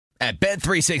At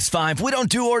Bet365, we don't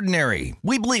do ordinary.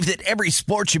 We believe that every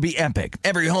sport should be epic.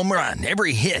 Every home run,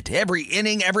 every hit, every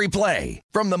inning, every play.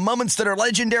 From the moments that are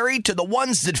legendary to the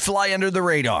ones that fly under the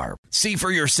radar. See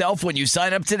for yourself when you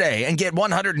sign up today and get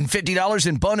 $150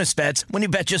 in bonus bets when you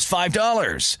bet just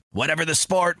 $5. Whatever the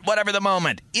sport, whatever the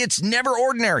moment, it's never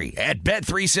ordinary at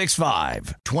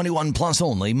Bet365. 21 plus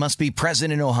only. Must be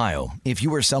present in Ohio. If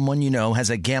you or someone you know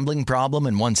has a gambling problem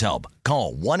and wants help,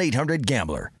 call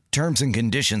 1-800-GAMBLER. Terms and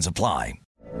conditions apply.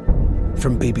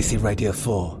 From BBC Radio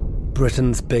 4,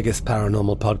 Britain's biggest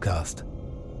paranormal podcast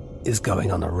is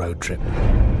going on a road trip.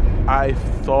 I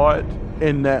thought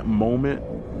in that moment,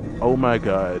 oh my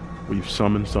God, we've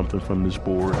summoned something from this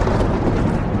board.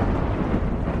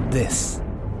 This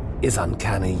is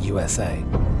Uncanny USA.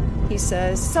 He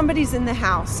says, somebody's in the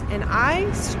house, and I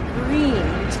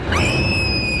screamed.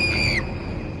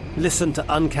 Listen to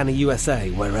Uncanny USA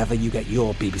wherever you get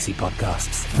your BBC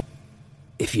podcasts,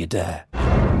 if you dare.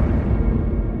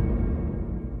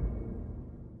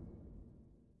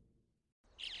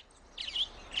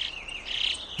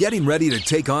 Getting ready to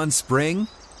take on spring?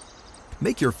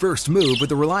 Make your first move with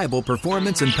the reliable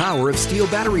performance and power of Steel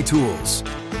battery tools.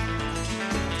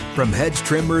 From hedge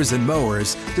trimmers and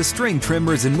mowers to string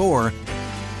trimmers and more,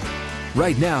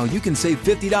 right now you can save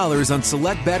 $50 on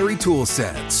select battery tool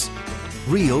sets.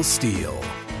 Real Steel.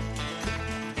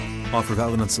 Offer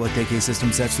valid on select AK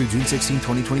system sets through June 16,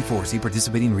 2024. See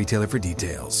participating retailer for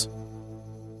details.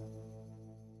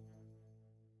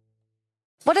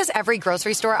 What does every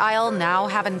grocery store aisle now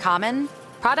have in common?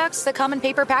 Products that come in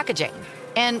paper packaging.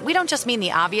 And we don't just mean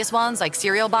the obvious ones like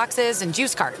cereal boxes and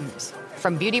juice cartons.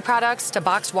 From beauty products to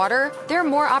boxed water, there are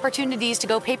more opportunities to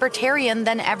go papertarian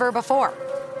than ever before.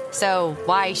 So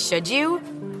why should you?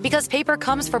 Because paper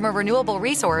comes from a renewable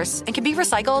resource and can be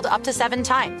recycled up to 7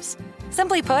 times.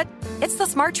 Simply put, it's the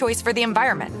smart choice for the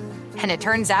environment. And it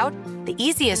turns out, the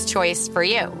easiest choice for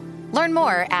you. Learn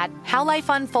more at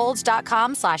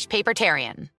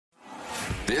howlifeunfolds.com/papertarian.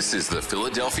 This is the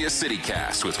Philadelphia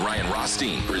CityCast with Ryan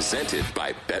Rothstein, presented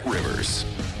by BetRivers.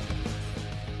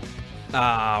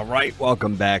 All right,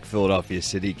 welcome back, Philadelphia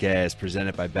CityCast,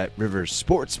 presented by BetRivers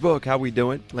Sportsbook. How we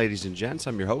doing, ladies and gents?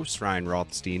 I'm your host, Ryan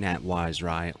Rothstein, at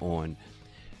WiseRye on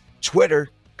Twitter.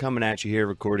 Coming at you here,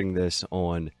 recording this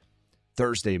on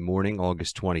Thursday morning,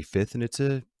 August 25th, and it's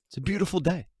a beautiful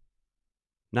day.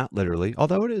 Not literally,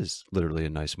 although it is literally a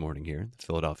nice morning here in the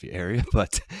Philadelphia area,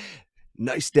 but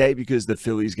nice day because the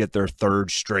Phillies get their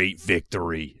 3rd straight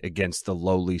victory against the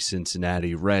lowly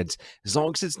Cincinnati Reds. As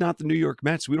long as it's not the New York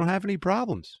Mets, we don't have any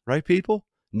problems, right, people?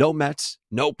 No Mets,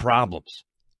 no problems.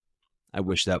 I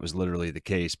wish that was literally the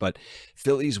case, but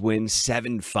Phillies win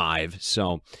 7-5,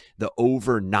 so the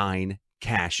over 9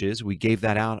 cashes. We gave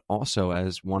that out also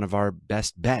as one of our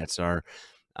best bets, our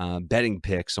betting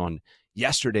picks on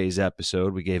yesterday's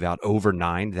episode. We gave out over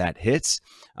 9. That hits.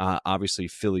 Obviously,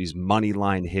 Phillies money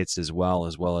line hits as well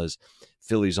as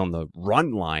Phillies on the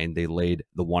run line. They laid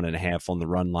the 1.5 on the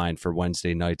run line for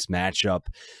Wednesday night's matchup.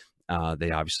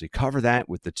 They obviously cover that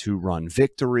with the 2-run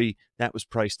victory. That was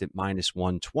priced at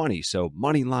 -120. So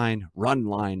money line, run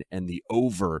line, and the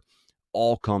over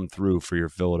all come through for your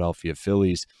Philadelphia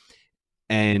Phillies.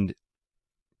 And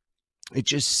it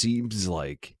just seems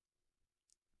like,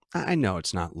 I know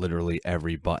it's not literally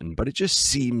every button, but it just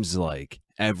seems like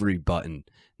every button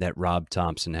that Rob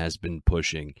Thompson has been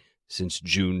pushing since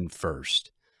June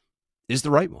 1st is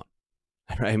the right one.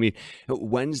 I mean,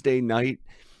 Wednesday night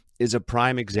is a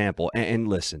prime example. And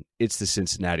listen, it's the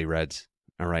Cincinnati Reds.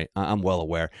 All right, I'm well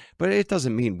aware. But it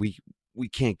doesn't mean we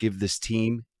can't give this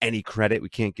team any credit. We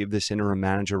can't give this interim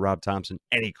manager, Rob Thompson,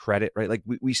 any credit, right? Like,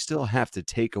 we still have to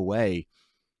take away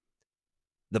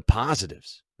the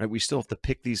positives, right? We still have to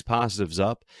pick these positives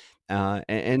up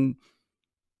and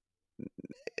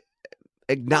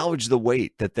acknowledge the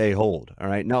weight that they hold, all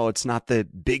right? No, it's not the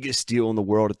biggest deal in the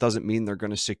world. It doesn't mean they're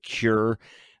going to secure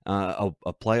a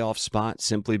playoff spot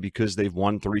simply because they've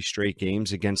won 3 straight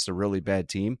games against a really bad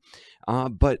team.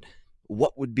 But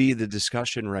what would be the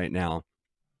discussion right now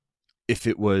if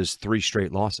it was 3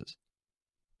 straight losses?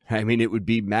 I mean, it would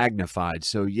be magnified.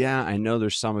 So, yeah, I know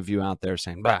there's some of you out there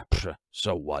saying, bah,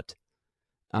 so what?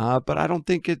 But I don't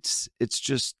think it's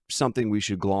just something we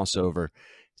should gloss over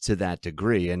to that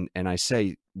degree. And I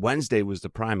say Wednesday was the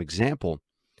prime example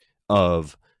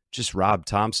of just Rob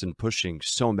Thompson pushing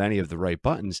so many of the right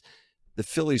buttons. The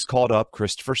Phillies called up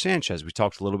Christopher Sanchez. We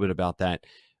talked a little bit about that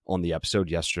on the episode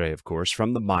yesterday, of course,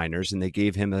 from the minors, and they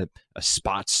gave him a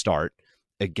spot start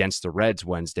against the Reds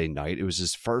Wednesday night. It was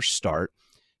his first start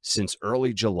since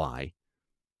early July.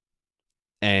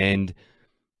 And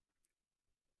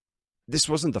this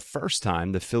wasn't the first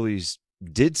time the Phillies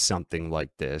did something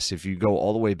like this, if you go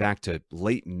all the way back to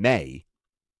late May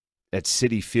at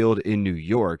Citi Field in New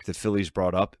York, the Phillies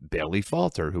brought up Bailey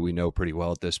Falter, who we know pretty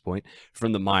well at this point,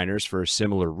 from the minors for a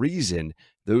similar reason.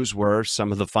 Those were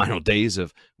some of the final days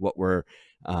of what were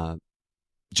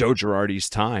Joe Girardi's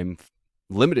time,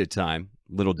 limited time,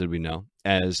 little did we know,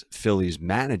 as Phillies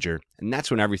manager. And that's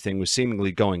when everything was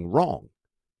seemingly going wrong,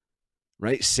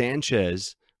 right?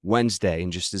 Sanchez, Wednesday,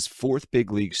 in just his fourth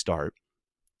big league start,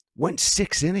 went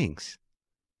 6 innings,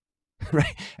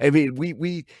 right? I mean,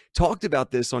 we talked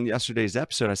about this on yesterday's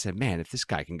episode. I said, man, if this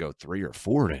guy can go 3 or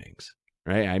 4 innings,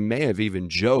 right? I may have even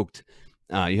joked,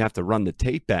 you have to run the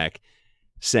tape back,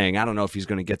 saying, I don't know if he's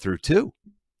going to get through 2.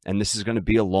 And this is going to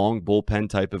be a long bullpen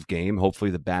type of game.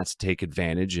 Hopefully the bats take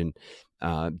advantage and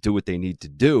do what they need to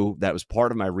do. That was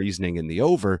part of my reasoning in the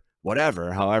over.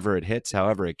 Whatever, however it hits,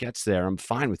 however it gets there, I'm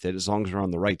fine with it as long as we're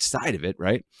on the right side of it,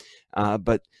 right?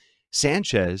 But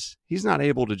Sanchez, he's not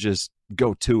able to just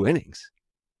go 2 innings.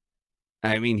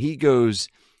 I mean, he goes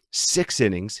 6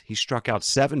 innings. He struck out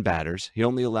 7 batters. He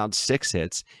only allowed 6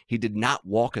 hits. He did not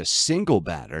walk a single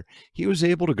batter. He was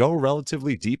able to go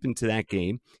relatively deep into that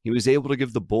game. He was able to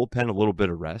give the bullpen a little bit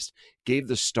of rest, gave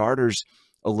the starters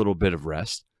a little bit of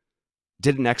rest,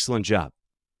 did an excellent job.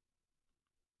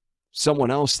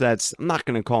 Someone else that's, I'm not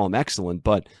going to call him excellent,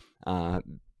 but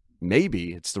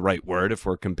maybe it's the right word if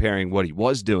we're comparing what he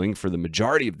was doing for the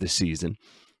majority of the season.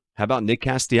 How about Nick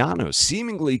Castellanos,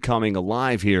 seemingly coming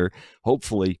alive here,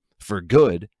 hopefully for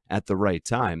good at the right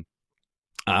time?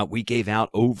 We gave out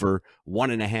over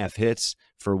 1.5 hits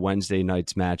for Wednesday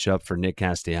night's matchup for Nick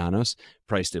Castellanos,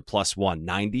 priced at plus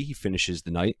 190. He finishes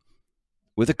the night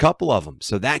with a couple of them.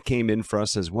 So that came in for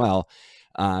us as well.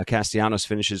 Castellanos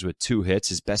finishes with 2 hits.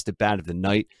 His best at bat of the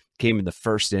night came in the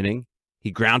first inning.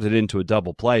 He grounded into a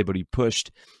double play, but he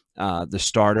pushed the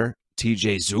starter,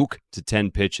 TJ Zuk, to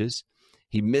 10 pitches.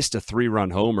 He missed a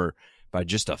 3-run homer by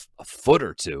just a foot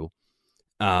or two,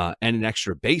 and an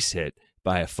extra base hit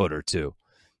by a foot or two.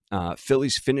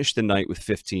 Phillies finished the night with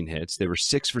 15 hits. They were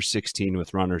 6 for 16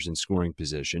 with runners in scoring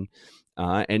position.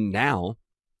 And now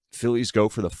Phillies go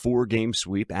for the 4-game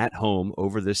sweep at home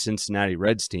over the Cincinnati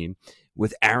Reds team,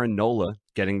 with Aaron Nola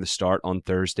getting the start on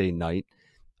Thursday night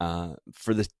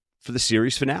for the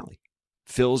series finale.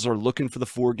 Phils are looking for the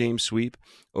 4-game sweep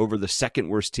over the second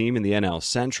worst team in the NL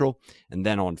Central. And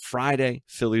then on Friday,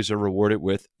 Phillies are rewarded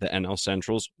with the NL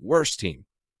Central's worst team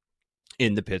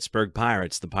in the Pittsburgh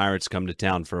Pirates. The Pirates come to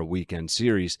town for a weekend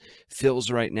series.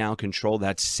 Phils right now control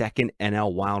that second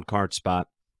NL wildcard spot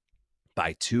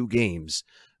by 2 games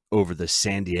over the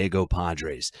San Diego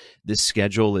Padres. This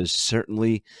schedule is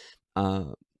certainly,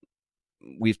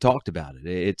 we've talked about it.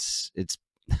 It's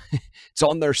it's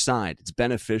on their side. It's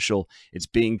beneficial. It's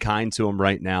being kind to them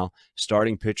right now.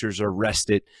 Starting pitchers are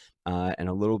rested and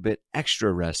a little bit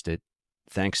extra rested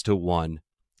thanks to one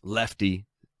lefty,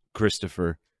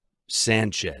 Christopher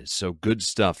Sanchez. So good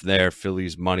stuff there.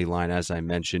 Phillies money line, as I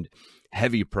mentioned,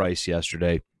 heavy price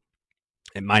yesterday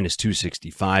at minus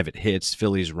 265. It hits.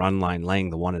 Phillies run line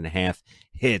laying the 1.5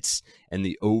 hits, and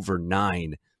the over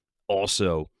 9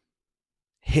 also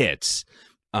hits.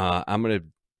 I'm going to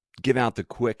give out the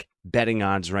quick betting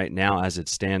odds right now as it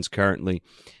stands currently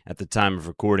at the time of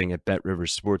recording at Bet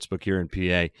Rivers Sportsbook here in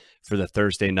PA for the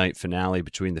Thursday night finale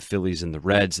between the Phillies and the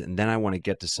Reds. And then I want to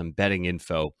get to some betting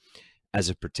info as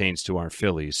it pertains to our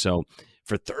Phillies. So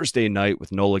for Thursday night,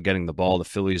 with Nola getting the ball, the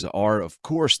Phillies are, of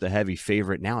course, the heavy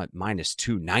favorite now at minus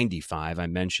 295. I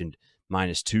mentioned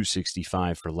minus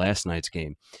 265 for last night's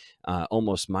game.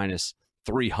 Almost minus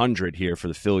 300 here for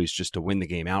the Phillies just to win the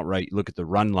game outright. Look at the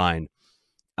run line.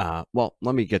 Well,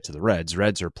 let me get to the Reds.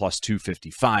 Reds are plus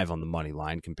 255 on the money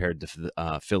line compared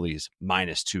to Phillies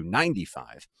minus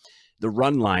 295. The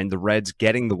run line, the Reds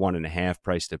getting the 1.5,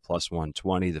 priced at plus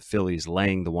 120. The Phillies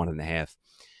laying the 1.5,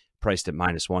 priced at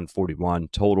minus 141.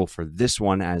 Total for this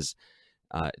one, as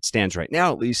it stands right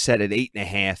now, at least set at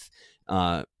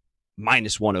 8.5,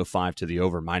 minus 105 to the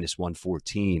over, minus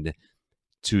 114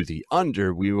 to the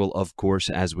under. We will, of course,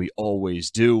 as we always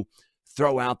do,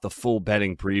 throw out the full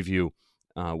betting preview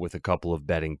with a couple of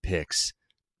betting picks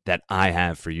that I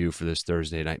have for you for this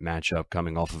Thursday night matchup,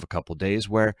 coming off of a couple days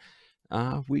where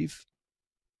we've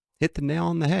hit the nail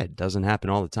on the head. Doesn't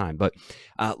happen all the time. But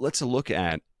let's look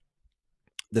at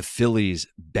the Phillies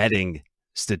betting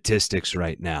statistics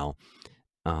right now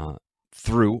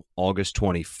through August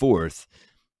 24th.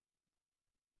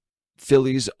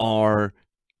 Phillies are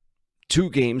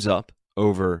 2 games up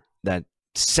over that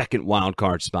second wild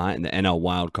card spot in the NL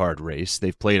wild card race.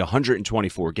 They've played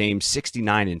 124 games,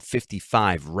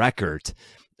 69-55 record.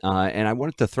 And I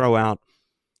wanted to throw out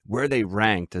where they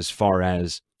ranked as far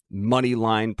as money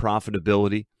line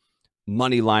profitability,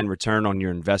 money line return on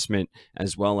your investment,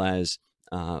 as well as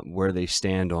where they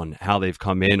stand on how they've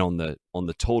come in on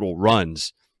the total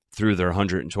runs through their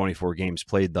 124 games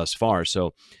played thus far.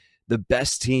 So the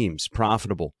best teams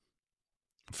profitable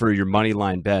for your money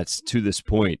line bets to this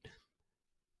point: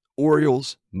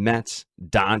 Orioles, Mets,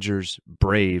 Dodgers,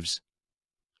 Braves,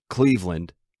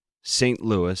 Cleveland, St.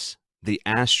 Louis, the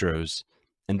Astros,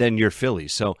 and then your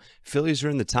Phillies. So Phillies are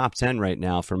in the top 10 right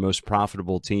now for most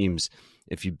profitable teams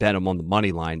if you bet them on the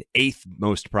money line. 8th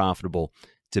most profitable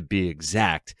to be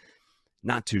exact.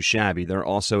 Not too shabby. They're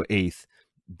also 8th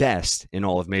best in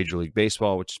all of Major League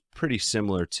Baseball, which is pretty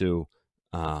similar to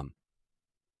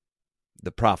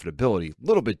the profitability. A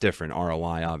little bit different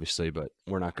ROI, obviously, but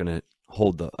we're not going to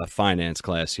hold a finance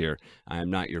class here. I am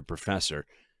not your professor,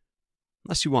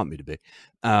 unless you want me to be.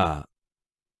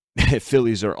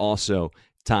 Phillies are also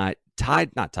not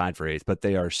tied for 8th, but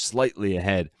they are slightly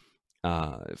ahead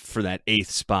for that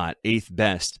 8th spot, 8th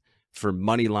best for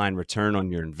money line return on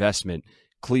your investment.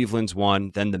 Cleveland's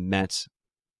 1, then the Mets.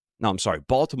 No, I'm sorry.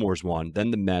 Baltimore's 1,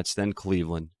 then the Mets, then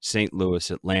Cleveland, St.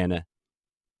 Louis, Atlanta,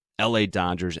 LA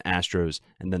Dodgers, Astros,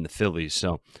 and then the Phillies.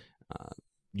 So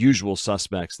usual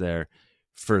suspects there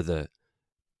for the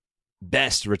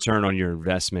best return on your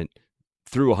investment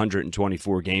through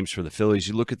 124 games for the Phillies.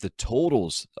 You look at the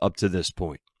totals up to this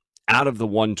point. Out of the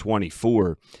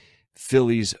 124,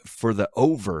 Phillies for the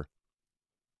over,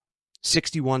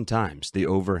 61 times the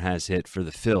over has hit for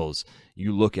the Phils.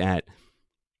 You look at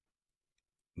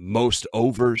most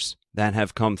overs that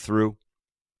have come through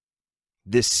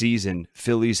this season.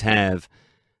 Phillies have,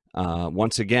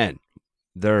 once again,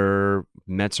 their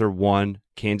Mets are 1,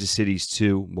 Kansas City's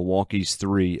 2, Milwaukee's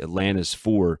 3, Atlanta's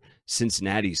 4,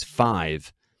 Cincinnati's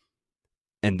 5,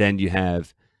 and then you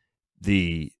have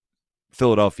the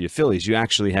Philadelphia Phillies. You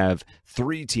actually have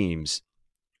 3 teams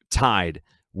tied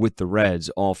with the Reds,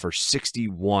 all for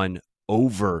 61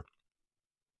 over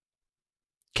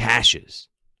cashes.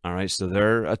 All right, so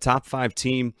they're a top 5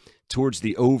 team towards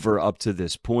the over up to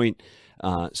this point.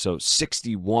 So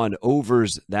 61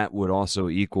 overs, that would also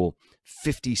equal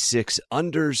 56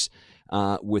 unders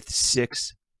with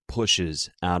 6 pushes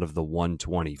out of the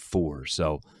 124.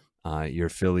 So your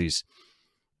Phillies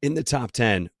in the top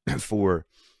 10 for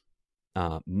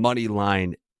money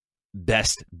line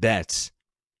best bets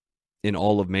in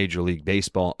all of Major League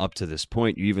Baseball up to this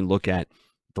point. You even look at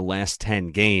the last 10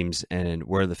 games and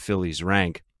where the Phillies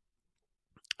rank.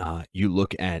 You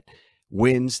look at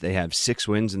wins. They have 6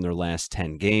 wins in their last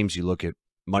 10 games. You look at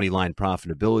money line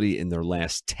profitability in their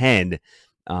last 10.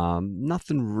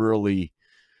 Nothing really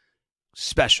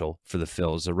special for the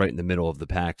Phils. They're right in the middle of the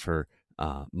pack for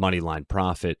money line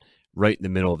profit, right in the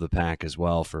middle of the pack as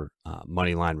well for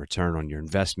money line return on your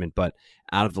investment. But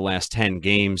out of the last 10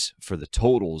 games for the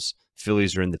totals,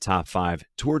 Phillies are in the top 5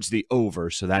 towards the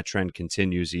over. So that trend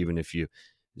continues even if you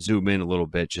zoom in a little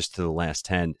bit just to the last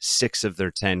 10. 6 of their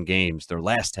 10 games, their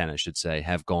last 10, I should say,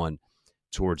 have gone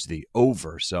towards the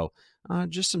over. So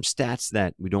just some stats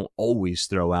that we don't always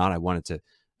throw out. I wanted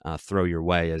to throw your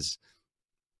way as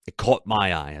it caught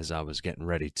my eye as I was getting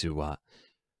ready to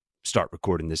start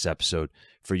recording this episode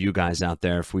for you guys out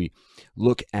there. If we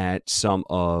look at some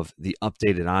of the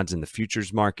updated odds in the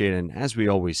futures market, and as we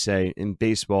always say in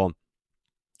baseball,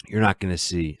 you're not going to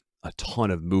see a ton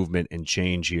of movement and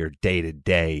change here day to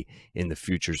day in the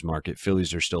futures market.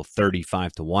 Phillies are still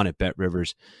 35-1 at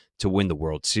BetRivers to win the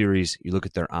World Series. You look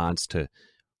at their odds to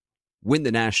win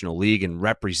the National League and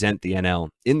represent the NL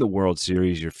in the World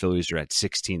Series. Your Phillies are at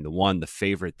 16-1. The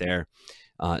favorite there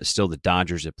is still the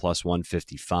Dodgers at plus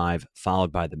 155,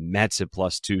 followed by the Mets at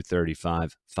plus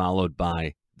 235, followed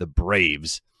by the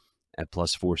Braves at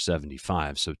plus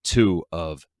 475. So 2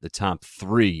 of the top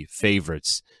 3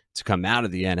 favorites to come out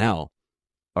of the NL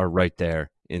are right there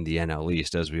in the NL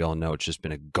East. As we all know, it's just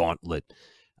been a gauntlet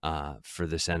for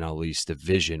this NL East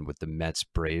division with the Mets,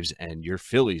 Braves, and your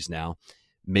Phillies now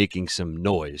making some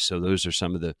noise. So those are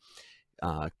some of the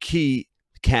key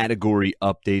category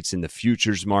updates in the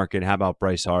futures market. How about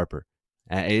Bryce Harper?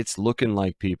 It's looking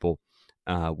like, people,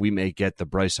 we may get the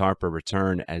Bryce Harper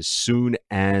return as soon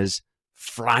as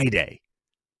Friday.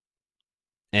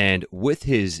 And with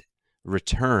his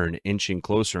return inching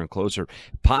closer and closer,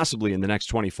 possibly in the next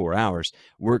 24 hours,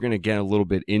 we're going to get a little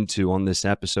bit into on this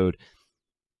episode,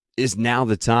 is now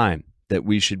the time that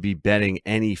we should be betting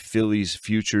any Phillies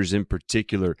futures in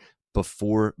particular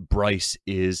before Bryce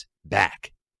is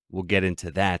back. We'll get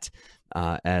into that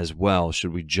as well.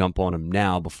 Should we jump on him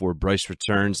now before Bryce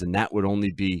returns? And that would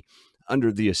only be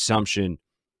under the assumption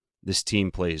this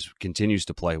team continues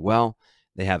to play well.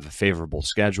 They have a favorable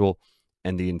schedule,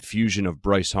 and the infusion of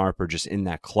Bryce Harper just in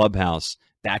that clubhouse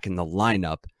back in the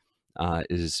lineup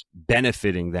is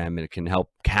benefiting them, and it can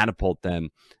help catapult them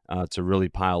to really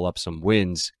pile up some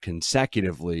wins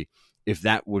consecutively. If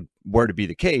that were to be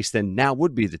the case, then now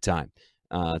would be the time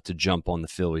to jump on the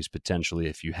Phillies potentially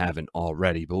if you haven't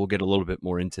already. But we'll get a little bit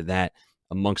more into that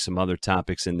amongst some other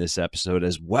topics in this episode,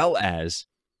 as well as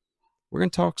we're going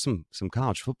to talk some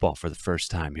college football for the first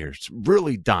time here. To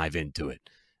really dive into it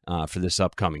for this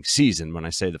upcoming season. When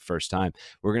I say the first time,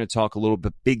 we're going to talk a little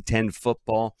bit Big Ten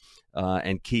football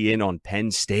and key in on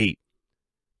Penn State.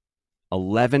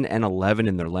 11-11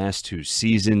 in their last 2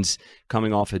 seasons,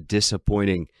 coming off a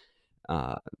disappointing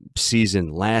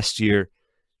season last year.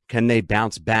 Can they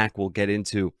bounce back? We'll get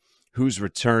into who's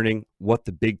returning, what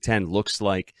the Big Ten looks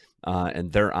like,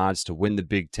 and their odds to win the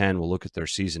Big Ten. We'll look at their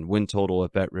season win total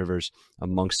at Bet Rivers,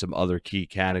 amongst some other key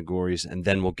categories, and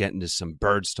then we'll get into some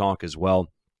Birds talk as well.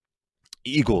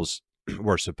 Eagles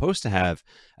were supposed to have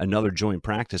another joint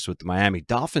practice with the Miami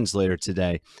Dolphins later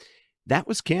today. That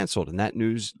was canceled, and that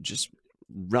news just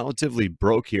relatively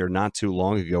broke here not too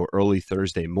long ago, early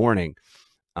Thursday morning.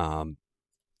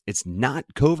 It's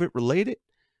not COVID related,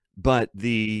 but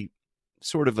the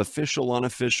sort of official,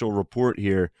 unofficial report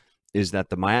here is that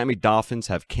the Miami Dolphins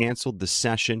have canceled the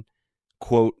session,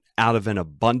 quote, out of an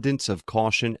abundance of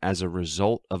caution as a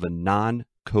result of a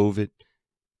non-COVID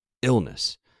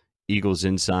illness. Eagles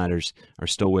insiders are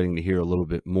still waiting to hear a little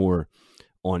bit more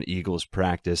on Eagles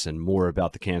practice and more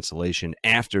about the cancellation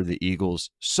after the Eagles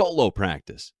solo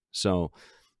practice. So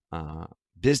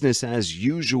business as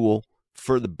usual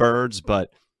for the Birds,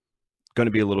 but going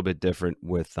to be a little bit different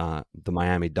with the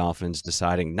Miami Dolphins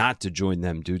deciding not to join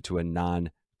them due to a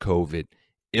non-COVID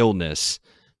illness.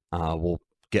 We'll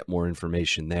get more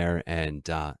information there and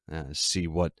see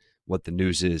what the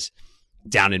news is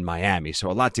down in Miami.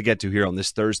 So a lot to get to here on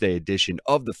this Thursday edition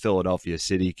of the Philadelphia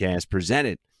CityCast,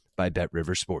 presented by Bet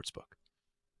Rivers Sportsbook.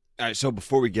 All right, so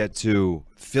before we get to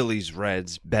Phillies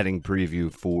Reds betting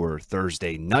preview for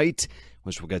Thursday night,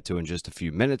 which we'll get to in just a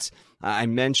few minutes, I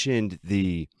mentioned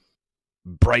the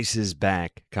Bryce is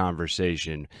back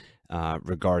conversation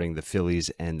regarding the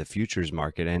Phillies and the futures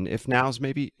market. And if now's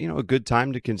maybe, a good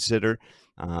time to consider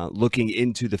looking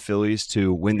into the Phillies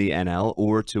to win the NL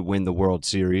or to win the World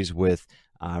Series, with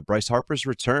Bryce Harper's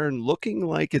return looking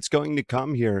like it's going to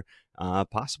come here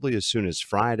possibly as soon as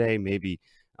Friday, maybe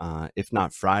if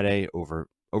not Friday, over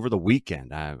the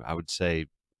weekend. I would say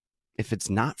if it's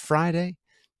not Friday,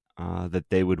 that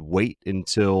they would wait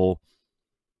until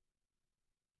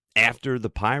after the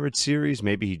Pirates series.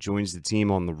 Maybe he joins the team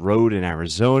on the road in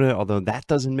Arizona, although that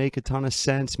doesn't make a ton of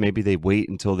sense. Maybe they wait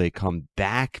until they come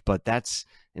back, but that's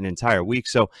an entire week.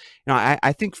 So,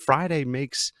 I think Friday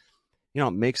makes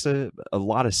a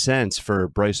lot of sense for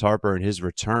Bryce Harper and his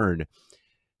return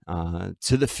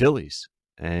to the Phillies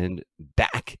and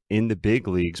back in the big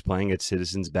leagues, playing at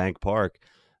Citizens Bank Park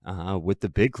with the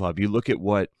big club. You look at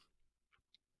what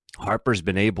Harper's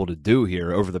been able to do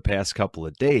here over the past couple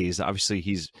of days. Obviously,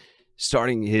 he's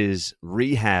starting his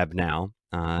rehab now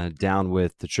down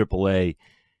with the AAA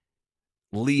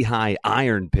Lehigh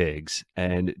Iron Pigs.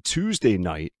 And Tuesday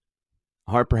night,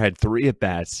 Harper had 3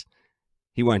 at-bats.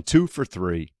 He went 2 for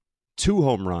 3, 2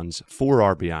 home runs, 4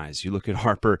 RBIs. You look at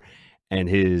Harper and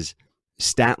his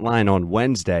stat line on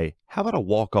Wednesday. How about a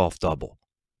walk-off double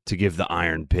to give the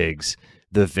Iron Pigs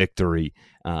the victory,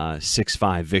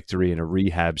 6-5 victory in a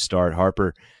rehab start?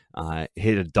 Harper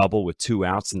hit a double with 2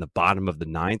 outs in the bottom of the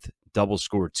 9th. Double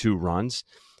scored 2 runs.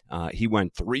 He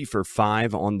went 3 for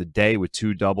 5 on the day with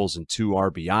 2 doubles and 2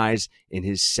 RBIs in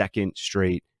his second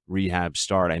straight rehab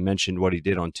start. I mentioned what he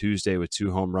did on Tuesday with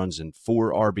 2 home runs and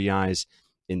 4 RBIs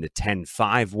in the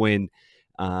 10-5 win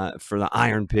for the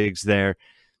Iron Pigs there.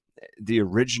 The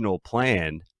original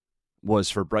plan was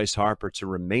for Bryce Harper to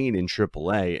remain in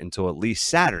AAA until at least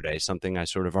Saturday, something I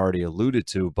sort of already alluded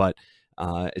to, but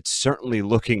it's certainly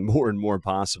looking more and more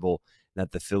possible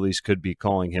that the Phillies could be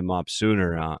calling him up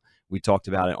sooner. We talked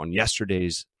about it on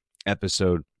yesterday's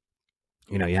episode.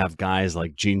 You have guys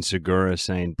like Gene Segura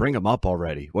saying, bring him up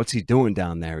already. What's he doing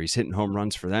down there? He's hitting home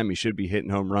runs for them. He should be hitting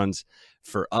home runs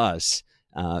for us.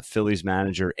 Phillies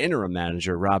interim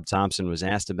manager Rob Thompson was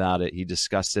asked about it. He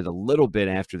discussed it a little bit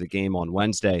after the game on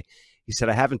Wednesday. He said,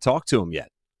 I haven't talked to him yet.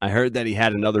 I heard that he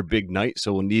had another big night,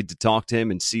 so we'll need to talk to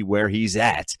him and see where he's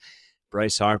at.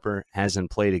 Bryce Harper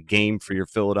hasn't played a game for your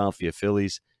Philadelphia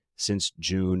Phillies since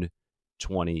June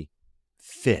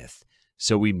 25th.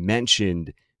 So we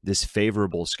mentioned this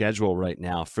favorable schedule right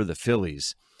now for the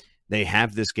Phillies. They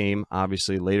have this game,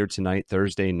 obviously, later tonight,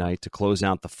 Thursday night, to close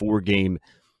out the 4-game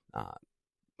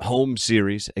home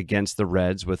series against the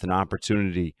Reds, with an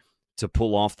opportunity to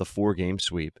pull off the 4-game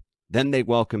sweep. Then they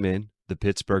welcome in the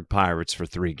Pittsburgh Pirates for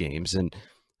 3 games. And,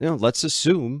 let's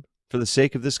assume, for the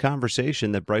sake of this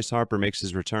conversation, that Bryce Harper makes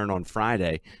his return on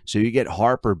Friday. So you get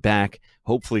Harper back,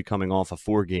 hopefully coming off a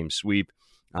 4-game sweep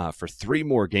for 3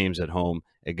 more games at home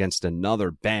against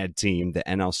another bad team, the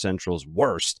NL Central's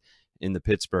worst, in the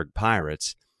Pittsburgh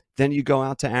Pirates. Then you go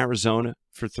out to Arizona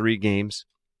for 3 games.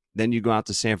 Then you go out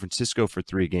to San Francisco for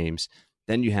 3 games.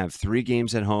 Then you have 3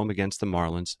 games at home against the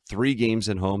Marlins, 3 games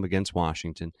at home against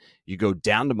Washington. You go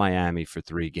down to Miami for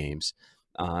 3 games.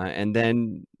 And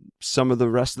then some of the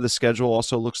rest of the schedule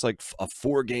also looks like a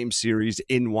 4-game series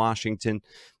in Washington.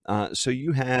 So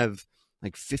you have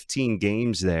like 15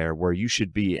 games there where you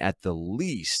should be at the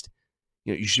least,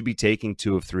 you should be taking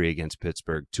 2 of 3 against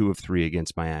Pittsburgh, 2 of 3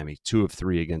 against Miami, 2 of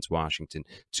 3 against Washington,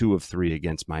 2 of 3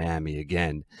 against Miami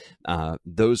again.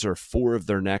 Those are 4 of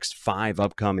their next 5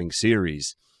 upcoming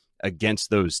series against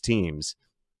those teams,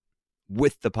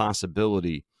 with the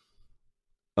possibility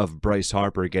of Bryce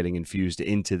Harper getting infused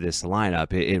into this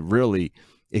lineup.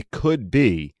 It could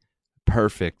be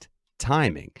perfect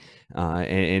timing.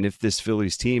 And if this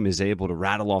Phillies team is able to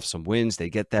rattle off some wins, they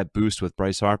get that boost with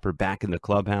Bryce Harper back in the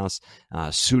clubhouse,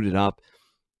 suited up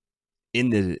in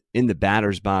the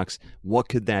batter's box. What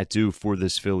could that do for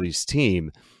this Phillies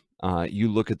team?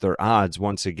 You look at their odds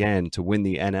once again to win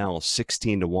the NL,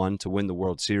 16-1, to win the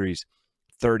World Series,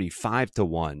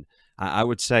 35-1. I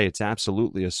would say it's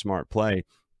absolutely a smart play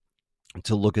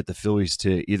to look at the Phillies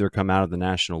to either come out of the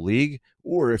National League,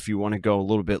 or if you want to go a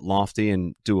little bit lofty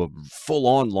and do a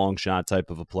full-on long shot type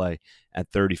of a play at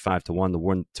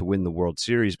 35-1 to win the World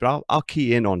Series. But I'll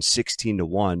key in on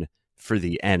 16-1 for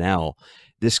the NL.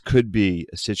 This could be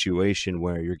a situation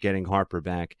where you're getting Harper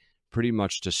back pretty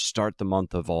much to start the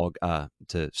month of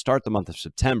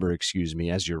September,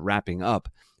 as you're wrapping up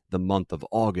the month of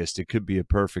August. It could be a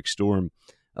perfect storm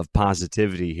of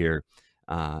positivity here.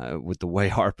 With the way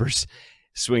Harper's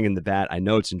swinging the bat. I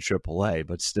know it's in AAA,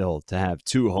 but still, to have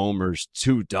 2 homers,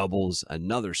 2 doubles,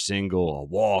 another single, a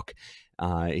walk,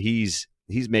 he's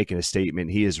making a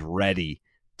statement. He is ready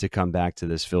to come back to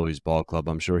this Phillies ball club.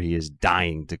 I'm sure he is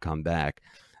dying to come back.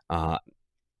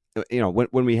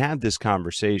 When we have this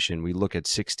conversation, we look at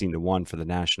 16-1 for the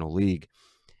National League.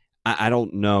 I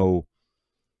don't know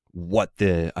what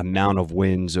the amount of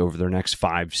wins over their next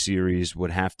 5 series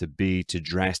would have to be to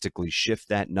drastically shift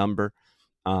that number.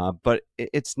 But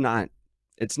it's not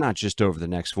just over the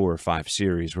next 4 or 5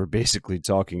 series. We're basically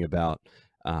talking about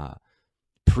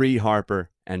pre-Harper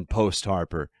and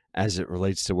post-Harper as it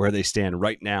relates to where they stand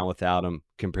right now without him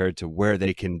compared to where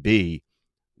they can be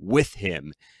with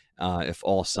him. If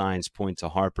all signs point to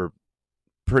Harper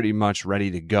pretty much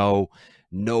ready to go,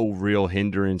 no real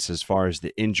hindrance as far as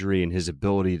the injury and his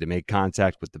ability to make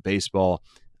contact with the baseball.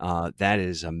 That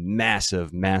is a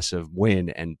massive, massive win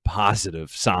and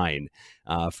positive sign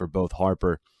for both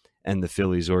Harper and the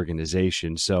Phillies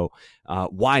organization. So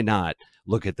why not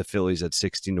look at the Phillies at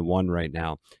 16-1 right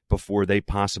now before they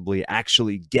possibly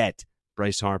actually get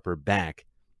Bryce Harper back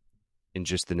in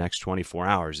just the next 24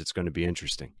 hours? It's going to be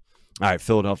interesting. All right,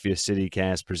 Philadelphia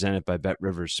CityCast presented by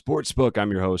BetRivers Sportsbook.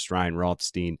 I'm your host, Ryan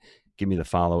Rothstein. Give me the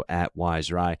follow at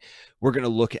WiseRye. We're going to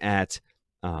look at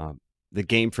the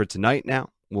game for tonight now.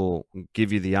 We'll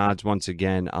give you the odds once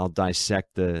again. I'll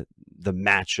dissect the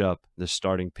matchup, the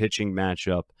starting pitching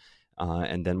matchup,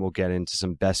 and then we'll get into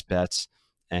some best bets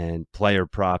and player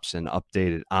props and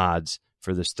updated odds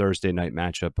for this Thursday night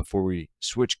matchup before we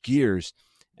switch gears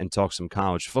and talk some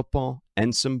college football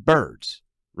and some birds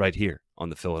right here on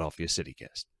the Philadelphia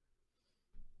CityCast.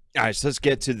 All right, so let's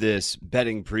get to this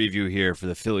betting preview here for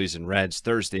the Phillies and Reds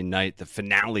Thursday night, the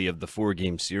finale of the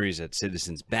 4-game series at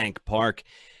Citizens Bank Park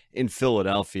in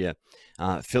Philadelphia.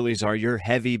 Phillies are your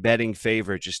heavy betting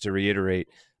favorite, just to reiterate,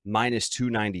 minus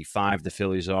 295 the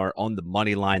Phillies are on the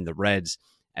money line. The Reds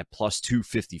at plus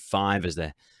 255 as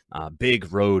the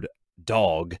big road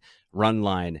dog. Run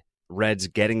line, Reds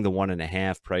getting the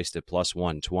 1.5 priced at plus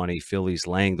 120. Phillies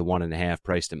laying the 1.5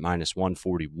 priced at minus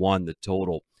 141. The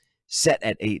total set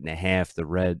at 8.5.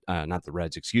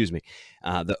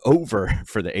 The over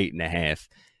for the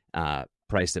 8.5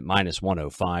 priced at minus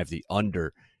 105. The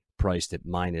under priced at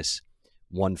minus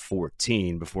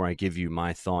 114. Before I give you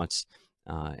my thoughts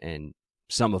and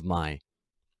some of my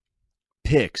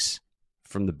picks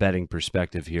from the betting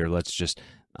perspective here, let's just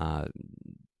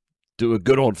do a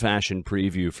good old-fashioned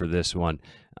preview for this one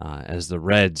as the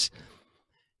Reds,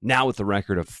 now with the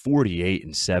record of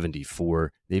 48-74,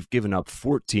 they've given up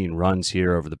 14 runs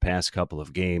here over the past couple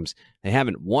of games. They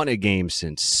haven't won a game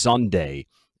since Sunday,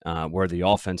 where the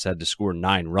offense had to score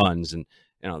 9 runs. And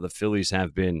the Phillies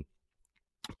have been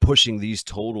pushing these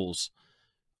totals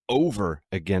over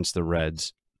against the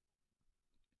Reds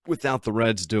without the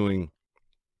Reds doing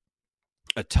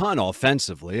a ton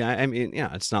offensively. I mean,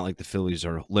 yeah, it's not like the Phillies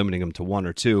are limiting them to one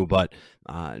or two, but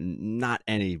not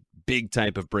any big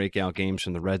type of breakout games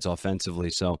from the Reds offensively.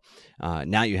 So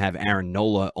now you have Aaron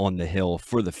Nola on the hill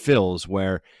for the Phils,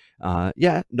 where,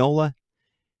 Nola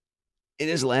in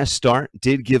his last start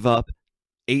did give up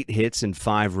 8 hits and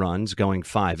 5 runs going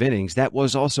 5 innings. That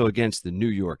was also against the New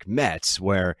York Mets,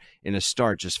 where in a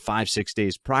start just 5-6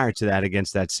 days prior to that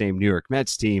against that same New York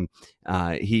Mets team,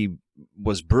 he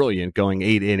was brilliant going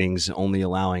 8 innings, only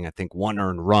allowing, I think, 1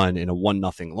 earned run in a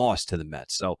 1-0 loss to the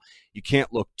Mets. So you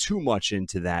can't look too much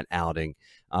into that outing.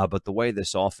 But the way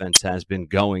this offense has been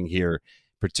going here,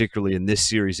 particularly in this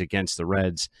series against the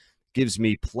Reds, gives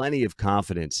me plenty of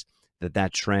confidence that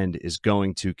that trend is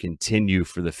going to continue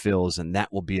for the Phils, and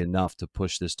that will be enough to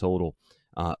push this total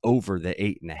over the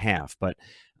 8.5. But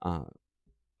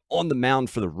on the mound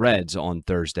for the Reds on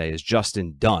Thursday is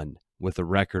Justin Dunn with a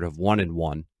record of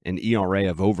 1-1, an ERA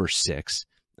of over 6.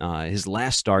 His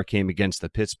last start came against the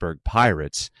Pittsburgh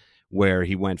Pirates, where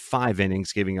he went 5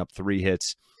 innings, giving up 3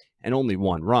 hits and only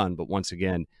 1 run. But once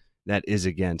again, that is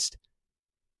against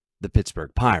the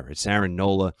Pittsburgh Pirates. Aaron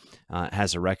Nola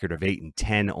has a record of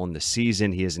 8-10 on the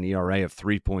season. He has an ERA of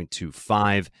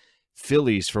 3.25.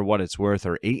 Phillies, for what it's worth,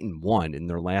 are 8-1 in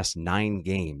their last 9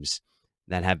 games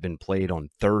that have been played on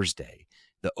Thursday.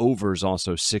 The over is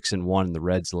also 6-1 in the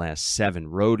Reds' last 7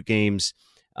 road games,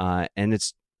 and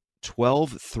it's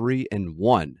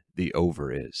 12-3-1. The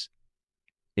over is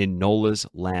in Nola's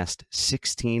last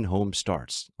 16 home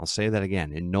starts. I'll say that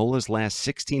again. In Nola's last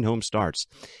 16 home starts,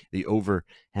 the over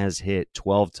has hit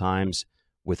 12 times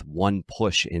with 1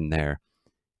 push in there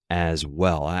as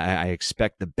well. I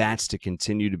expect the bats to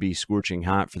continue to be scorching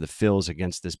hot for the Phils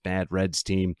against this bad Reds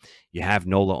team. You have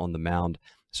Nola on the mound,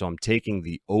 so I'm taking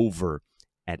the over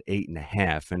at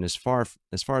 8.5. And as far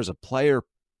as a player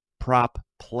prop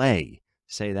play,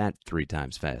 say that 3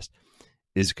 times fast,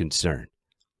 is concerned,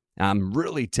 I'm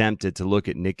really tempted to look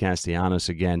at Nick Castellanos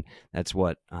again. That's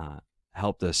what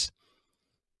helped us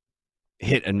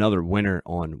hit another winner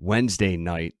on Wednesday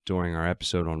night. During our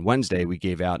episode on Wednesday, we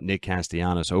gave out Nick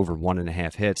Castellanos over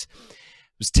 1.5 hits.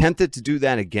 Was tempted to do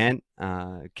that again.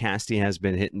 Casty has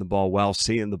been hitting the ball well,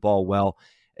 seeing the ball well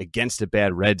against a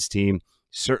bad Reds team.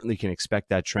 Certainly can expect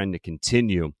that trend to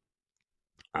continue.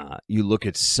 You look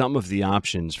at some of the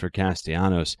options for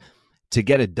Castellanos to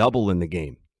get a double in the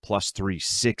game, plus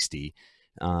 360,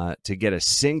 to get a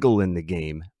single in the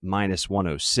game, minus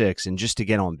 106, and just to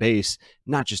get on base,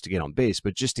 not just to get on base,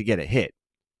 but just to get a hit.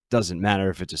 Doesn't matter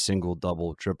if it's a single,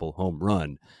 double, triple, home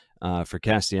run. For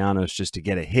Castellanos, just to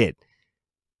get a hit,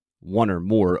 1 or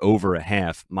more, over a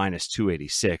half, minus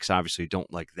 286. Obviously,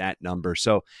 don't like that number.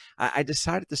 So I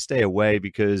decided to stay away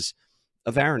because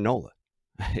of Aaron Nola.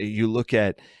 You look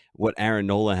at what Aaron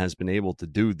Nola has been able to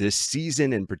do this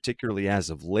season, and particularly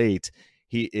as of late,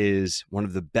 he is one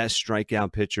of the best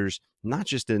strikeout pitchers, not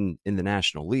just in the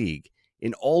National League,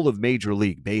 in all of Major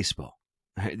League Baseball.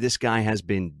 This guy has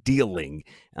been dealing.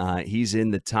 He's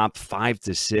in the top 5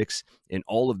 to 6 in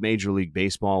all of Major League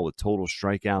Baseball with total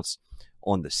strikeouts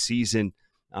on the season.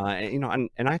 And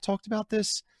I talked about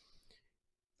this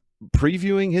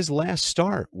previewing his last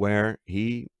start, where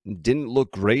he didn't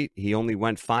look great. He only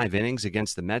went 5 innings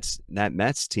against that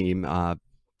Mets team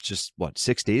just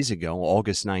 6 days ago,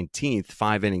 August 19th,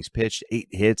 5 innings pitched, 8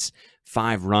 hits,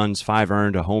 5 runs, 5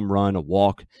 earned, a home run, a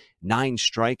walk, 9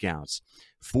 strikeouts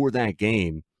for that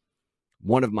game.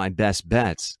 One of my best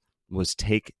bets was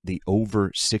take the over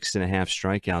 6.5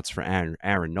 strikeouts for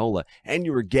Aaron Nola, and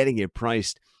you were getting it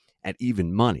priced at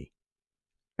even money.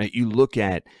 You look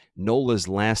at Nola's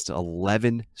last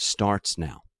 11 starts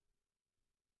now.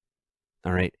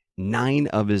 All right, 8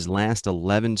 of his last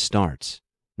 11 starts,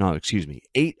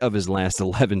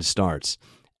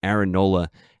 Aaron Nola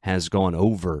has gone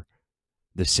over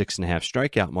the 6.5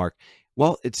 strikeout mark.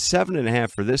 Well, it's 7.5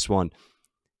 for this one.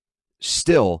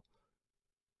 Still,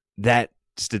 that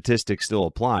statistic still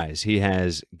applies. He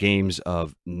has games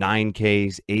of 9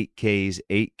 Ks, 8 Ks,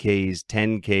 8 Ks,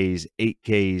 10 Ks, 8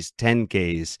 Ks, 10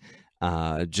 Ks,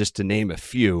 just to name a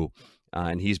few.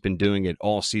 And he's been doing it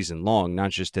all season long,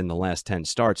 not just in the last 10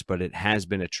 starts, but it has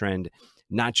been a trend,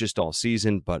 not just all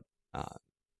season, but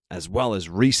as well as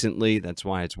recently. That's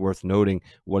why it's worth noting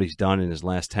what he's done in his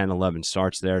last 10, 11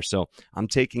 starts there. So I'm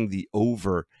taking the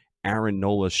over Aaron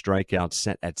Nola strikeouts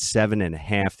set at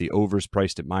 7.5. The over is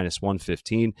priced at minus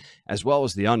 115, as well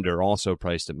as the under, also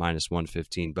priced at minus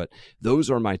 115. But those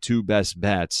are my 2 best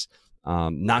bets.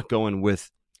 Not going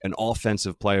with an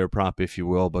offensive player prop, if you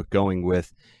will, but going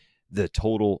with the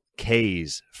total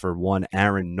Ks for one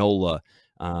Aaron Nola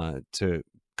to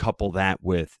couple that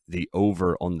with the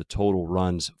over on the total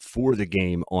runs for the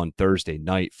game on Thursday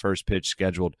night. First pitch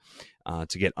scheduled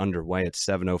to get underway at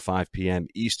 7:05 p.m.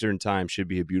 Eastern time. Should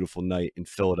be a beautiful night in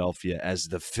Philadelphia as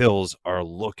the Phils are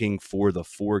looking for the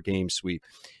 4-game sweep.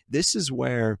 This is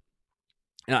where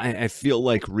I feel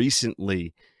like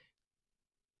recently,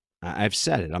 I've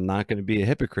said it, I'm not going to be a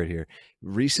hypocrite here.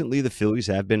 Recently, the Phillies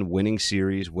have been winning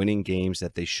series, winning games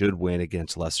that they should win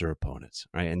against lesser opponents,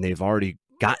 right? And they've already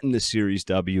gotten the series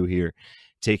W here,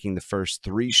 taking the first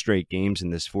 3 straight games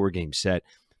in this 4-game set.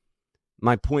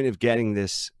 My point of getting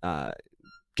this out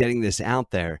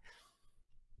there,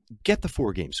 get the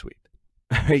 4-game sweep.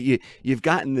 Right? You've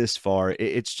gotten this far.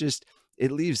 It's just,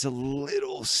 it leaves a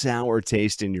little sour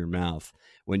taste in your mouth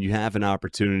when you have an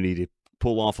opportunity to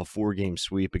pull off a 4-game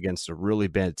sweep against a really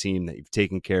bad team that you've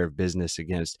taken care of business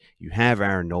against. You have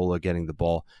Aaron Nola getting the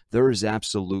ball. There is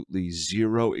absolutely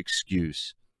zero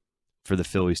excuse for the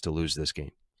Phillies to lose this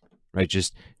game, right?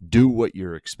 Just do what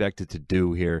you're expected to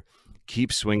do here.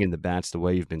 Keep swinging the bats the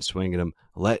way you've been swinging them.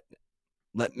 Let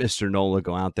Mr. Nola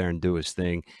go out there and do his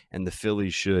thing, and the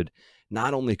Phillies should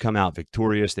not only come out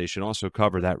victorious, they should also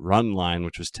cover that run line,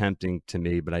 which was tempting to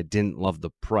me, but I didn't love the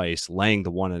price, laying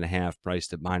the 1.5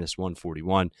 priced at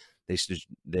 -141. They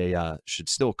should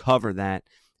still cover that,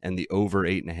 and the over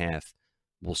 8.5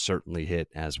 will certainly hit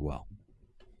as well.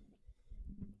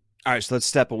 All right, so let's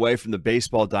step away from the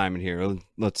baseball diamond here.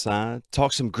 Let's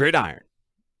talk some gridiron.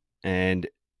 And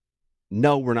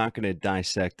no, we're not going to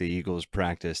dissect the Eagles'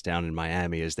 practice down in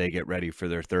Miami as they get ready for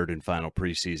their 3rd and final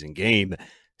preseason game.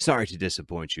 Sorry to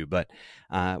disappoint you, but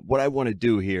what I want to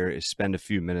do here is spend a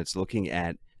few minutes looking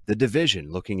at the division,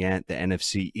 looking at the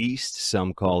NFC East.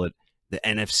 Some call it the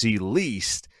NFC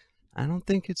least. I don't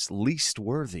think it's least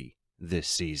worthy this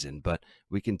season, but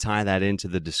we can tie that into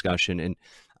the discussion. And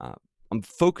I'm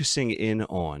focusing in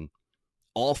on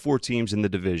all 4 teams in the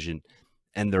division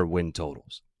and their win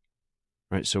totals.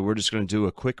 Right, so we're just going to do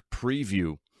a quick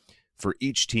preview for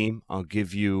each team. I'll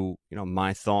give you,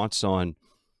 my thoughts on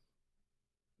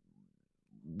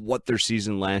what their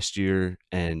season last year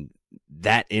and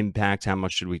that impact. How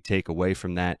much should we take away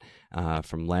from that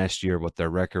from last year? What their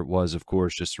record was, of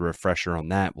course, just a refresher on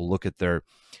that. We'll look at their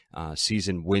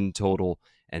season win total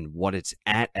and what it's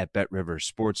at BetRivers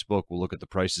Sportsbook. We'll look at the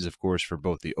prices, of course, for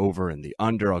both the over and the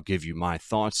under. I'll give you my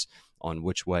thoughts on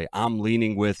which way I'm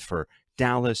leaning with for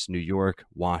Dallas, New York,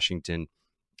 Washington,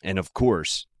 and of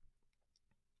course,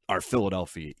 our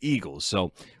Philadelphia Eagles.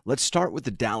 So let's start with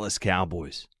the Dallas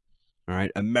Cowboys. All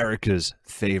right, America's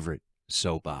favorite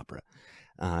soap opera.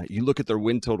 You look at their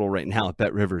win total right now at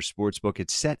BetRivers Sportsbook.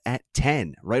 It's set at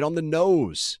 10, right on the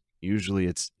nose. Usually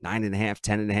it's 9.5,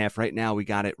 10.5. Right now we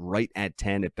got it right at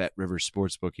 10 at BetRivers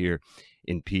Sportsbook here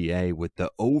in PA, with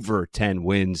the over 10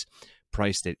 wins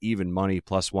priced at even money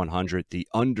plus 100. The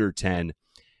under 10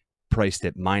 priced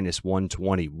at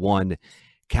 -121.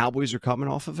 Cowboys are coming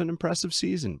off of an impressive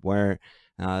season where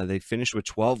they finished with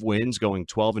 12 wins, going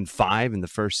 12-5 in the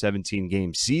first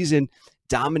 17-game season,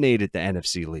 dominated the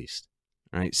NFC least.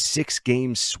 All right,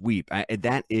 6-game sweep.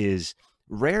 That is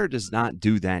rare, does not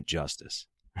do that justice.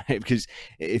 Right? Because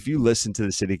if you listen to the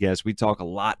CityCast, we talk a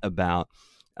lot about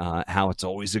how it's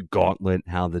always a gauntlet,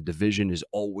 how the division is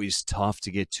always tough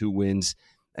to get 2 wins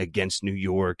against New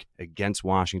York, against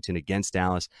Washington, against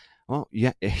Dallas. Well,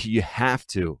 yeah, you have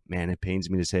to, man, it pains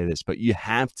me to say this, but you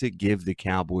have to give the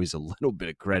Cowboys a little bit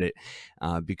of credit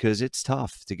because it's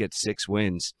tough to get 6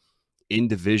 wins in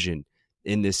division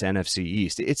in this NFC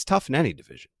East. It's tough in any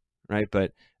division, right?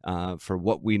 But for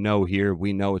what we know here,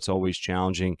 we know it's always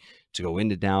challenging to go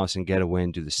into Dallas and get a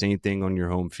win, do the same thing on your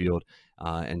home field,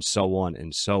 and so on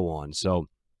and so on. So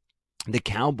the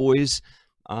Cowboys,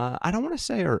 I don't want to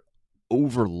say are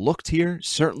overlooked here.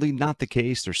 Certainly not the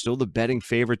case. They're still the betting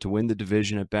favorite to win the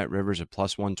division at BetRivers at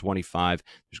plus 125.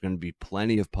 There's going to be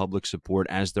plenty of public support,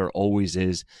 as there always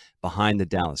is, behind the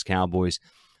Dallas Cowboys.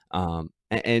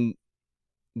 And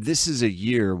this is a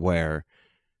year where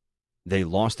they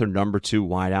lost their number 2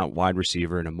 wide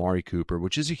receiver in Amari Cooper,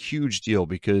 which is a huge deal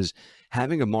because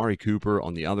having Amari Cooper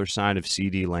on the other side of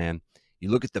CeeDee Lamb, you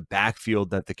look at the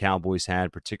backfield that the Cowboys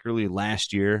had, particularly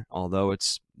last year, although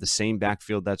it's the same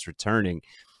backfield that's returning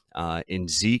in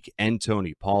Zeke and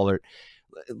Tony Pollard.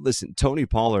 Listen, Tony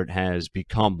Pollard has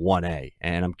become 1A,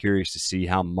 and I'm curious to see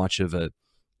how much of a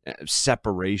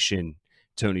separation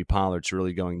Tony Pollard's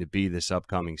really going to be this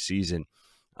upcoming season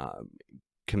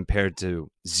compared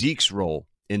to Zeke's role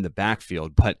in the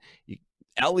backfield. But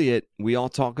Elliott, we all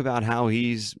talk about how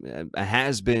he's a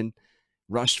has-been,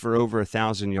 rushed for over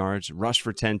 1,000 yards, rushed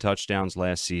for 10 touchdowns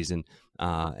last season,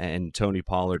 and Tony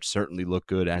Pollard certainly looked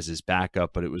good as his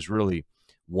backup, but it was really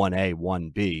 1A,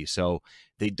 1B. So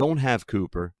they don't have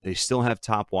Cooper. They still have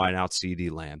top wideout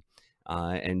CeeDee Lamb.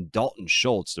 And Dalton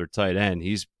Schultz, their tight end,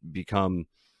 he's become,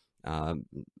 I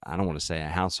don't want to say a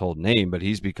household name, but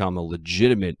he's become a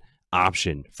legitimate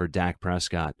option for Dak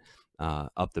Prescott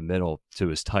up the middle to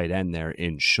his tight end there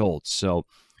in Schultz. So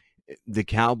the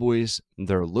Cowboys,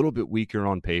 they're a little bit weaker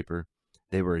on paper.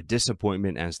 They were a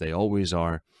disappointment, as they always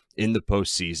are, in the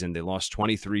postseason. They lost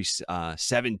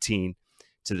 23-17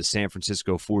 to the San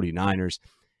Francisco 49ers.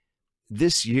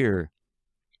 This year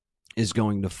is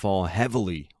going to fall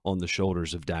heavily on the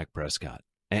shoulders of Dak Prescott.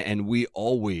 And we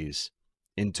always,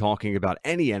 in talking about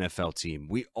any NFL team,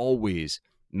 we always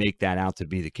make that out to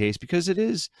be the case, because it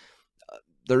is.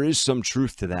 There is some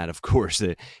truth to that, of course.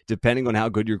 Depending on how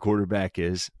good your quarterback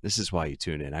is, this is why you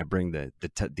tune in. I bring the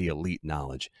elite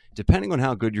knowledge. Depending on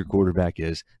how good your quarterback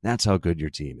is, that's how good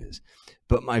your team is.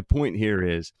 But my point here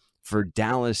is for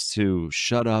Dallas to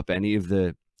shut up any of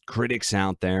the critics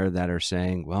out there that are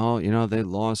saying, well, they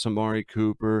lost Amari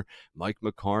Cooper, Mike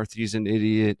McCarthy's an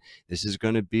idiot. This is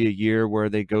going to be a year where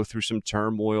they go through some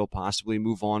turmoil, possibly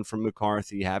move on from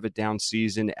McCarthy, have a down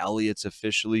season. Elliott's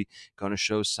officially going to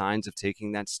show signs of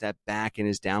taking that step back in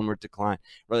his downward decline.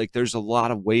 Right? Like, there's a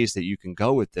lot of ways that you can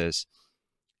go with this.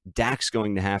 Dak's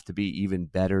going to have to be even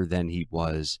better than he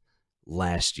was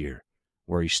last year,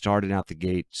 where he started out the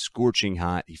gate scorching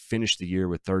hot. He finished the year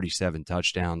with 37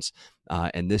 touchdowns.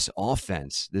 And this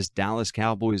offense, this Dallas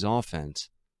Cowboys offense,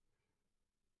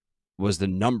 was the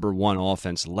number one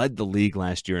offense, led the league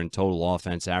last year in total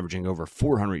offense, averaging over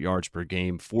 400 yards per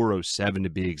game, 407 to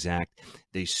be exact.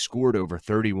 They scored over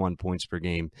 31 points per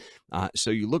game. So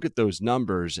you look at those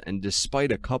numbers, and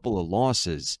despite a couple of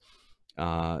losses,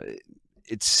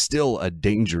 it's still a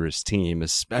dangerous team,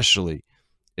 especially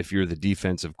if you're the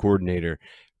defensive coordinator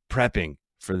prepping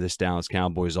for this Dallas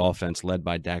Cowboys offense led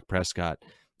by Dak Prescott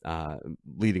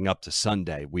leading up to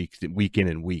Sunday, week in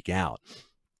and week out.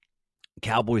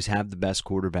 Cowboys have the best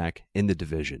quarterback in the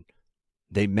division.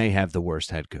 They may have the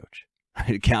worst head coach.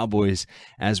 Cowboys,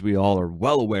 as we all are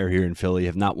well aware here in Philly,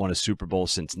 have not won a Super Bowl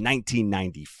since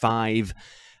 1995.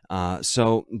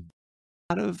 So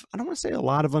I don't want to say a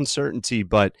lot of uncertainty,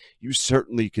 but you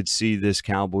certainly could see this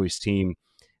Cowboys team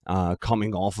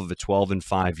coming off of a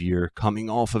 12-5 year, coming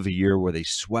off of a year where they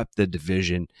swept the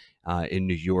division in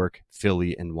New York,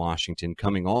 Philly, and Washington,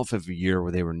 coming off of a year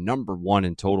where they were number one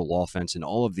in total offense in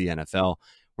all of the NFL,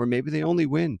 where maybe they only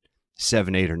win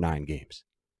 7, 8, or 9 games,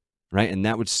 right? And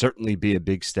that would certainly be a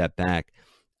big step back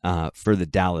for the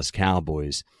Dallas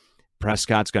Cowboys.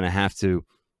 Prescott's going to have to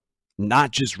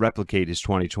not just replicate his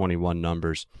 2021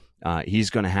 numbers, he's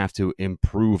going to have to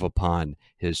improve upon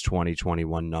his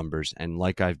 2021 numbers. And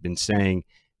like I've been saying,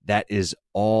 that is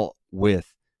all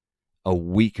with a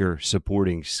weaker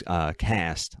supporting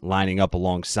cast lining up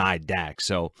alongside Dak.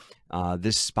 So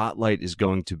this spotlight is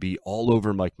going to be all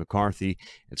over Mike McCarthy.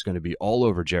 It's going to be all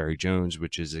over Jerry Jones,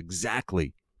 which is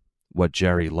exactly what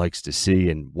Jerry likes to see,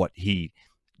 and what he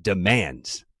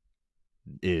demands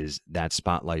is that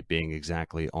spotlight being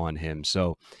exactly on him.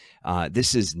 So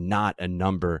this is not a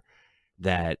number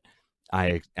that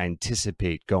I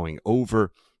anticipate going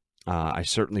over. I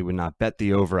certainly would not bet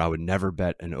the over. I would never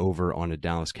bet an over on a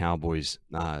Dallas Cowboys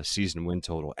season win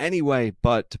total anyway.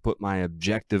 But to put my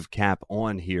objective cap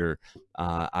on here,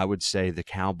 I would say the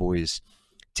Cowboys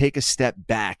take a step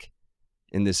back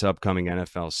in this upcoming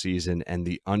NFL season, and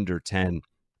the under 10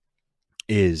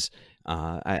 is,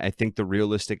 I think, the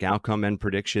realistic outcome and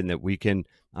prediction that we can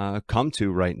come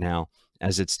to right now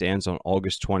as it stands on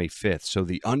August 25th. So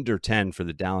the under 10 for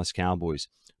the Dallas Cowboys,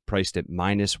 priced at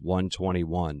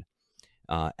 -121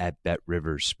 at Bet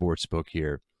Rivers Sportsbook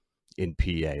here in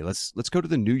PA. Let's go to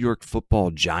the New York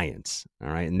Football Giants. All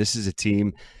right, and this is a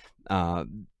team that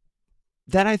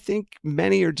I think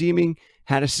many are deeming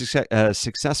had a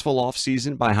successful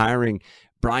offseason by hiring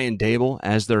Brian Daboll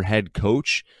as their head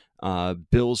coach.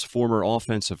 Bill's former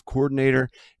offensive coordinator.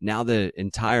 Now the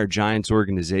entire Giants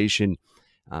organization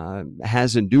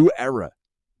has a new era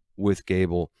with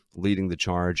Gable leading the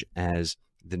charge as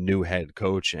the new head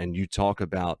coach. And you talk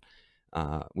about,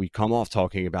 we come off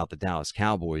talking about the Dallas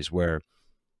Cowboys, where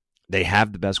they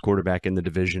have the best quarterback in the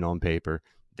division on paper.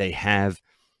 They have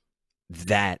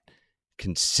that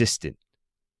consistent,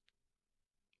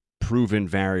 proven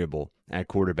variable at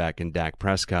quarterback in Dak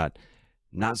Prescott.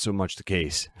 Not so much the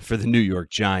case for the New York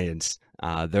Giants.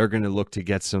 They're going to look to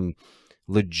get some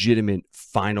legitimate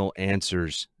final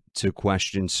answers to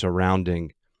questions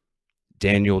surrounding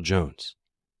Daniel Jones.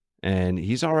 And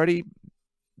he's already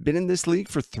been in this league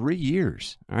for 3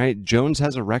 years. All right. Jones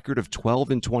has a record of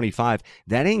 12-25.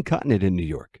 That ain't cutting it in New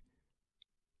York.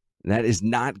 That is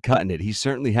not cutting it. He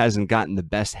certainly hasn't gotten the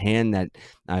best hand that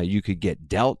you could get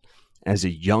dealt as a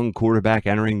young quarterback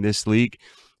entering this league.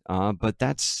 But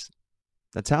that's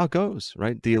how it goes,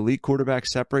 right? The elite quarterbacks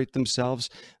separate themselves.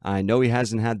 I know he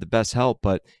hasn't had the best help,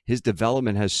 but his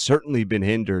development has certainly been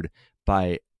hindered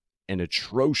by an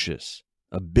atrocious,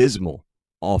 abysmal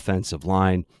offensive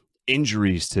line,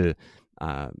 injuries to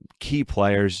key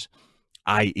players,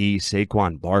 i.e.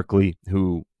 Saquon Barkley,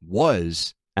 who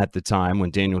was, at the time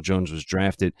when Daniel Jones was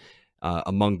drafted,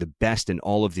 among the best in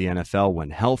all of the NFL when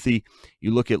healthy.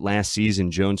 You look at last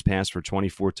season, Jones passed for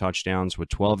 24 touchdowns with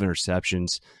 12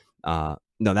 interceptions. No,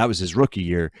 that was his rookie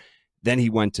year. Then he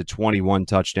went to 21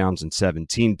 touchdowns and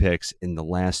 17 picks in the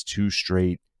last 2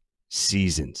 straight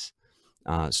seasons.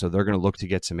 So they're going to look to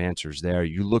get some answers there.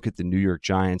 You look at the New York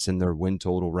Giants and their win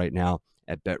total right now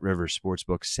at BetRivers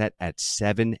Sportsbook set at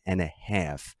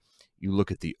 7.5. You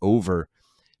look at the over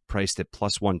priced at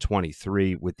plus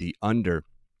 123 with the under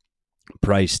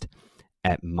priced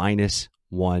at minus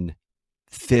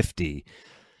 150.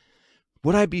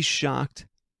 Would I be shocked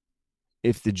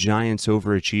if the Giants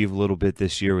overachieve a little bit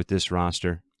this year with this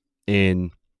roster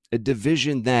in a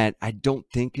division that I don't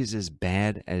think is as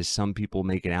bad as some people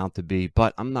make it out to be?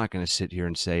 But I'm not going to sit here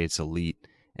and say it's elite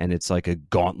and it's like a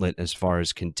gauntlet as far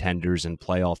as contenders and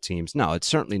playoff teams. No, it's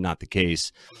certainly not the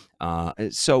case.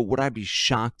 So would I be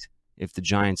shocked if the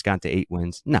Giants got to 8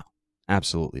 wins? No,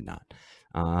 absolutely not.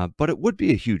 But it would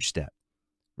be a huge step,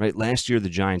 right? Last year, the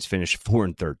Giants finished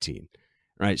 4-13,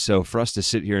 right? So for us to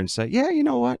sit here and say, yeah, you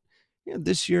know what? Yeah,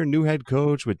 this year, new head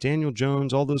coach with Daniel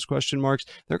Jones, all those question marks,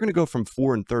 they're going to go from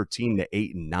 4-13 to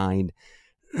 8-9.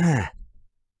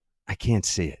 I can't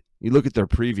see it. You look at their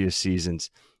previous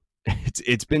seasons,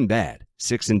 it's been bad.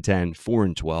 6-10,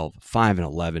 4-12,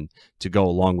 5-11 to go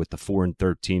along with the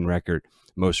 4-13 record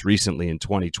most recently in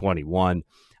 2021.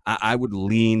 I would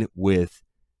lean with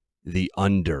the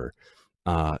under.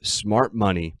 Smart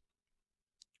money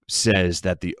says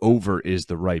that the over is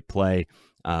the right play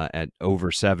at over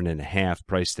 7.5,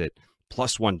 priced at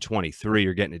plus 123.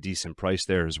 You're getting a decent price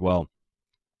there as well.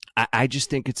 I just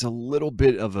think it's a little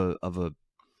bit of a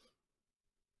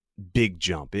big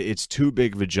jump. It's too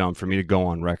big of a jump for me to go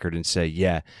on record and say,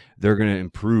 yeah, they're going to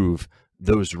improve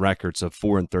those records of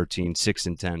 4-13,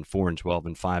 6-10, 4-12,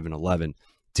 and 5-11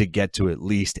 to get to at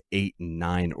least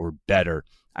 8-9 or better.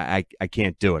 I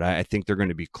can't do it. I think they're going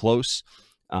to be close.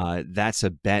 That's a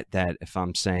bet that if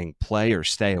I'm saying play or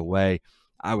stay away,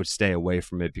 I would stay away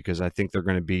from it because I think they're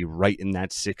going to be right in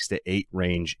that 6 to 8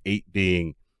 range, 8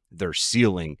 being their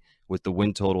ceiling with the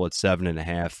win total at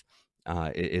 7.5.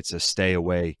 It's a stay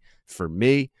away for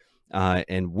me.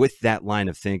 And with that line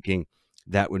of thinking,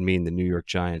 that would mean the New York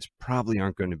Giants probably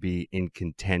aren't going to be in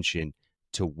contention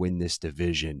to win this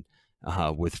division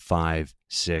with 5,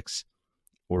 6,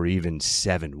 or even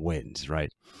 7 wins,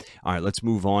 right? All right, let's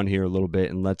move on here a little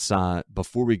bit. And let's,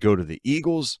 before we go to the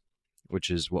Eagles, which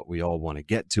is what we all want to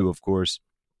get to, of course,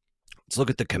 let's look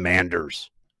at the Commanders.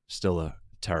 Still a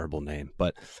terrible name,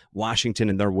 but Washington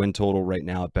and their win total right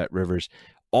now at BetRivers,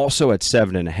 also at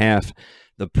 7.5.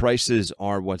 The prices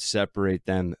are what separate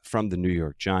them from the New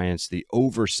York Giants. The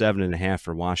over 7.5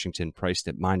 for Washington priced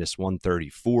at minus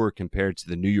 134 compared to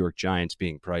the New York Giants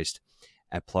being priced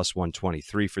at plus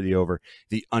 123 for the over.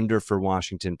 The under for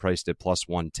Washington priced at plus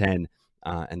 110,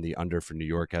 and the under for New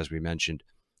York, as we mentioned,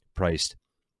 priced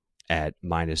at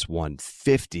minus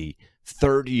 150.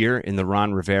 Third year in the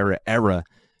Ron Rivera era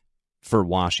for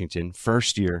Washington.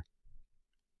 First year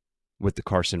with the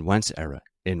Carson Wentz era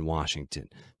in Washington.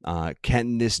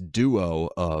 Can this duo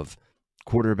of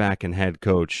quarterback and head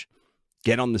coach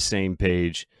get on the same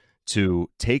page to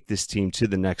take this team to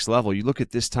the next level? You look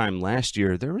at this time last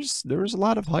year, there was a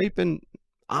lot of hype and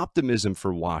optimism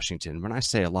for Washington. When I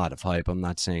say a lot of hype, I'm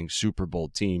not saying Super Bowl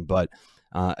team, but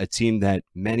a team that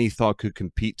many thought could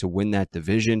compete to win that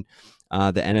division,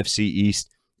 the NFC East,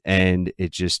 and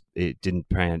it didn't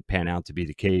pan out to be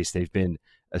the case. They've been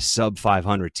a sub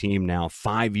 500 team now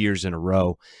 5 years in a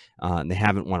row, and they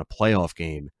haven't won a playoff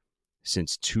game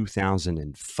since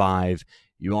 2005.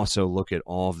 You also look at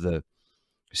all of the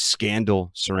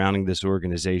scandal surrounding this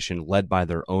organization led by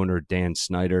their owner, Dan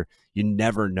Snyder. You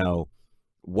never know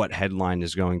what headline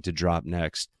is going to drop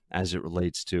next as it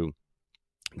relates to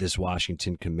this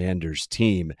Washington Commanders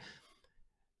team.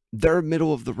 They're a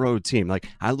middle of the road team. Like,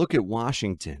 I look at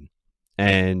Washington,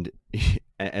 and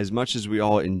as much as we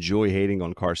all enjoy hating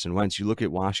on Carson Wentz, you look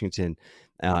at Washington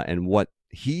and what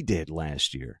he did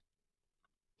last year.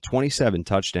 27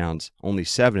 touchdowns, only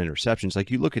 7 interceptions.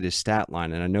 Like, you look at his stat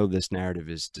line, and I know this narrative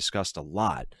is discussed a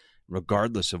lot,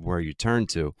 regardless of where you turn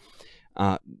to.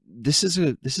 This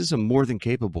is a more than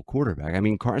capable quarterback. I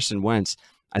mean, Carson Wentz,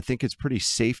 I think it's pretty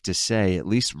safe to say, at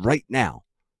least right now,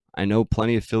 I know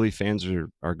plenty of Philly fans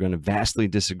are going to vastly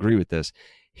disagree with this,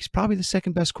 he's probably the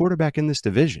second best quarterback in this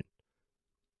division.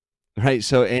 Right?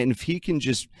 So, and if he can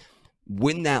just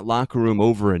win that locker room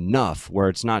over enough where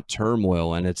it's not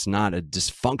turmoil and it's not a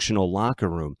dysfunctional locker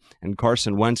room, and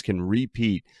Carson Wentz can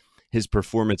repeat his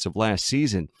performance of last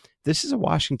season, this is a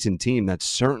Washington team that's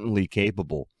certainly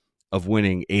capable of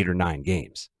winning 8 or 9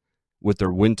 games. With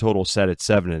their win total set at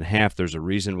 7.5, there's a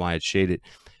reason why it's shaded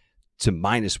to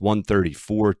minus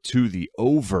 134 to the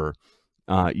over.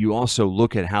 You also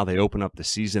look at how they open up the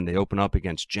season. They open up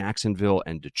against Jacksonville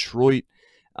and Detroit.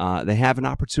 They have an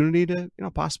opportunity to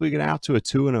possibly get out to a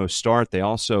 2-0 start. They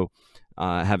also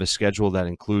have a schedule that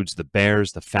includes the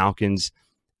Bears, the Falcons,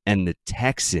 and the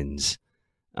Texans.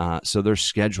 So their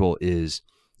schedule is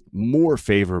more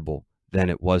favorable than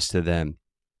it was to them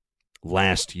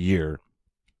last year,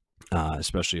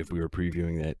 especially if we were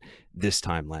previewing that this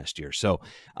time last year. So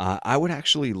I would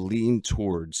actually lean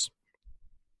towards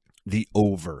the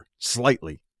over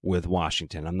slightly with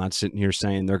Washington. I'm not sitting here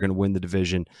saying they're going to win the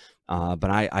division, but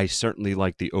I certainly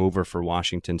like the over for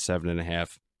Washington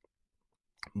 7.5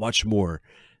 much more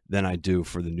than I do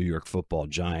for the New York Football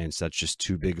Giants. That's just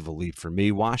too big of a leap for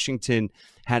me. Washington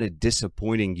had a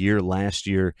disappointing year last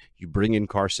year. You bring in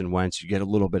Carson Wentz, you get a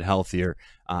little bit healthier.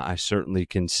 I certainly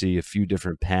can see a few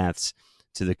different paths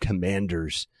to the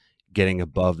Commanders getting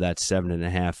above that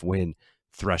 7.5 win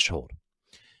threshold.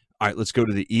 All right, let's go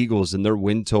to the Eagles and their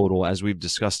win total, as we've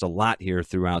discussed a lot here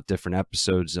throughout different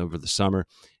episodes over the summer.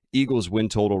 Eagles win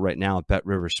total right now at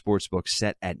BetRivers Sportsbook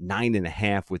set at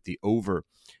 9.5, with the over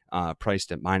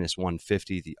priced at minus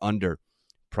 150, the under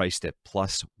priced at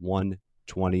plus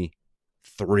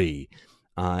 123.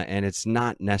 And it's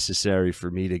not necessary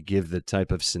for me to give the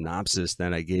type of synopsis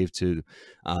that I gave to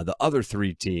the other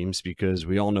 3 teams, because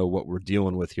we all know what we're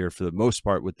dealing with here for the most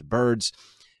part with the Birds.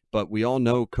 But we all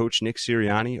know Coach Nick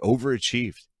Sirianni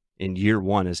overachieved in year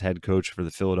 1 as head coach for the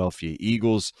Philadelphia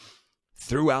Eagles.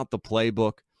 Throughout the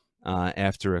playbook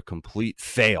after a complete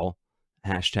fail,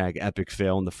 hashtag epic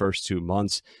fail in the first 2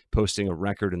 months, posting a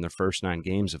record in their first 9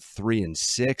 games of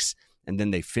 3-6, and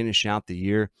then they finish out the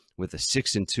year with a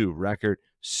 6-2 record.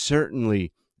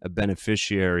 Certainly a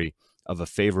beneficiary of a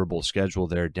favorable schedule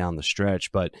there down the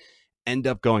stretch, but end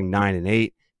up going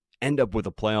 9-8, end up with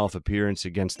a playoff appearance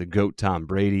against the GOAT Tom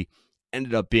Brady,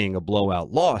 ended up being a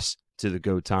blowout loss to the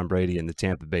GOAT Tom Brady and the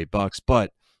Tampa Bay Bucks,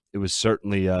 but it was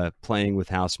certainly playing with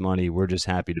house money. We're just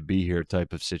happy to be here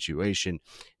type of situation.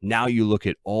 Now you look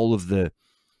at all of the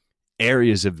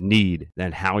areas of need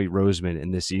that Howie Roseman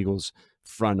and this Eagles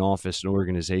front office and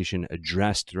organization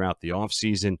addressed throughout the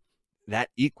offseason. That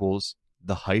equals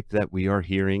the hype that we are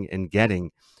hearing and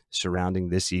getting surrounding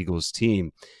this Eagles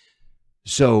team.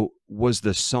 So was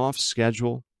the soft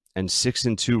schedule and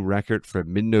 6-2 record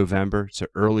from mid-November to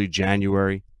early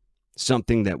January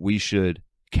something that we should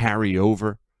carry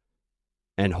over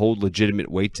and hold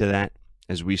legitimate weight to that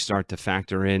as we start to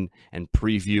factor in and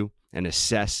preview and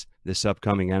assess this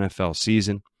upcoming NFL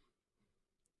season?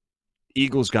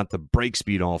 Eagles got the brakes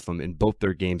beat off them in both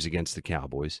their games against the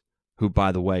Cowboys, who,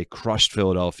 by the way, crushed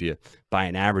Philadelphia by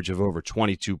an average of over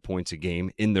 22 points a game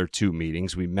in their 2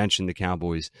 meetings. We mentioned the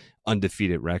Cowboys'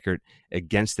 undefeated record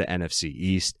against the NFC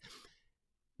East.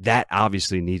 That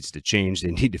obviously needs to change.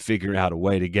 They need to figure out a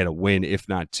way to get a win, if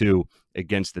not 2,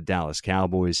 against the Dallas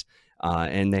Cowboys.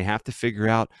 And they have to figure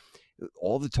out,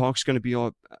 all the talk's going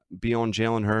to be on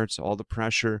Jalen Hurts, all the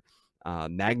pressure,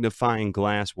 magnifying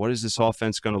glass. What is this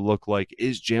offense going to look like?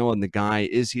 Is Jalen the guy?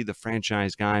 Is he the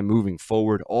franchise guy moving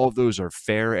forward? All of those are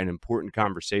fair and important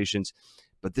conversations.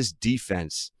 But this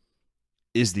defense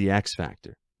is the X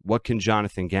factor. What can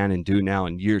Jonathan Gannon do now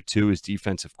in year 2 as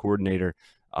defensive coordinator?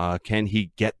 Can he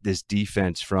get this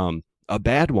defense from a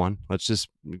bad one? Let's just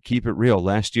keep it real.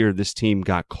 Last year, this team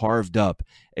got carved up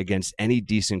against any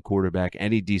decent quarterback,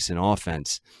 any decent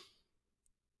offense.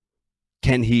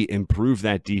 Can he improve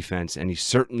that defense? And he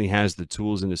certainly has the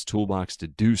tools in his toolbox to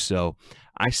do so.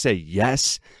 I say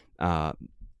yes.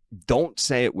 Don't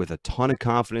say it with a ton of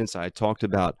confidence. I talked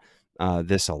about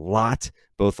this a lot,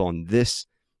 both on this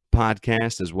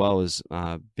podcast as well as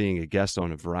being a guest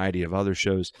on a variety of other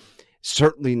shows.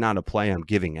 Certainly not a play I'm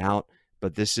giving out,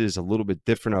 but this is a little bit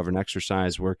different of an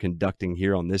exercise we're conducting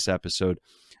here on this episode.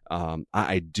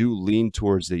 I do lean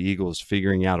towards the Eagles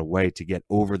figuring out a way to get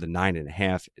over the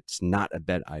 9.5. It's not a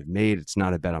bet I've made. It's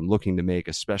not a bet I'm looking to make,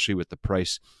 especially with the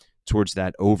price towards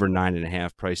that over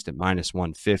 9.5 priced at minus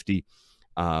 150.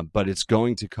 But it's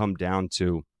going to come down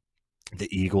to the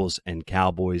Eagles and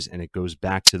Cowboys, and it goes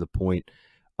back to the point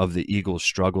of the Eagles'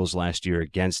 struggles last year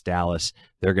against Dallas.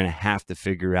 They're going to have to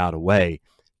figure out a way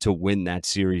to win that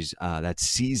series, that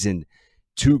season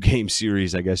 2-game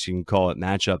series, I guess you can call it,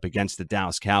 matchup against the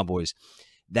Dallas Cowboys.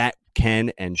 That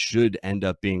can and should end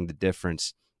up being the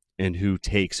difference in who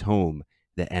takes home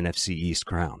the NFC East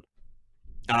crown.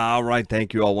 All right,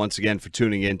 thank you all once again for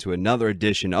tuning in to another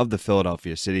edition of the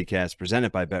Philadelphia CityCast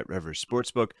presented by BetRivers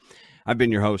Sportsbook. I've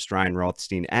been your host, Ryan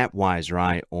Rothstein, at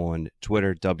WiseRye on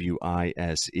Twitter,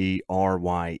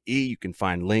 WiseRye. You can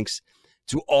find links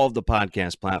to all of the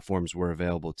podcast platforms were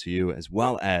available to you, as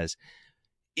well as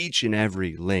each and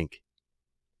every link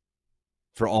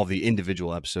for all the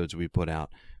individual episodes we put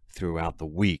out throughout the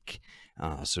week.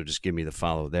 So just give me the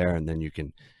follow there, and then you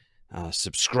can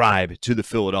subscribe to the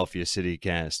Philadelphia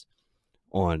CityCast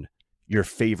on your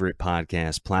favorite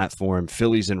podcast platform.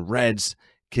 Phillies and Reds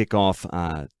kick off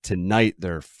tonight,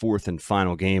 their fourth and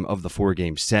final game of the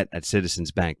 4-game set at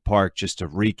Citizens Bank Park. Just to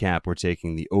recap, we're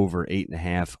taking the over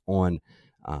 8.5 on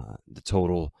the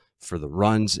total for the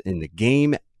runs in the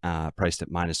game, priced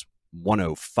at minus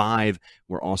 105.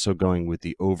 We're also going with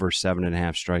the over 7.5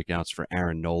 strikeouts for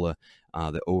Aaron Nola,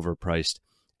 the over priced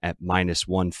at minus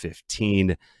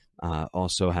 115.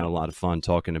 Also had a lot of fun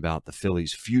talking about the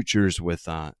Phillies futures with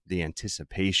the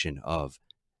anticipation of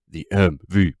the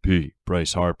MVP,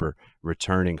 Bryce Harper,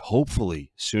 returning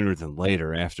hopefully sooner than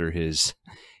later after his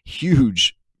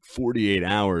huge 48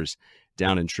 hours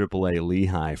down in AAA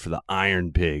Lehigh for the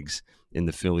Iron Pigs in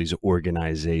the Phillies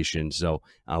organization. So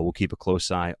we'll keep a close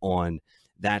eye on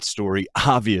that story,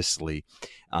 obviously.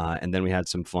 And then we had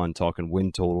some fun talking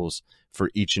win totals for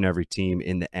each and every team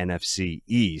in the NFC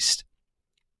East.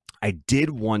 I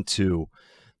did want to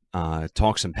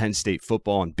talk some Penn State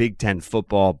football and Big Ten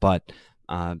football, but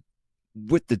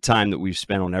with the time that we've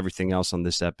spent on everything else on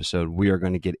this episode, we are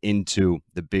going to get into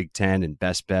the Big Ten and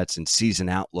best bets and season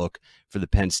outlook for the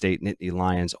Penn State Nittany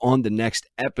Lions on the next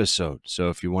episode. So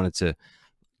if you wanted to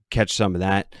catch some of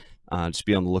that, just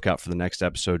be on the lookout for the next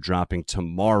episode dropping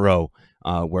tomorrow,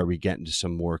 where we get into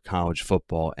some more college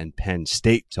football and Penn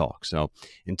State talk. So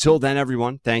until then,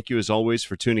 everyone, thank you as always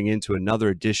for tuning in to another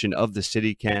edition of the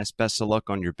CityCast. Best of luck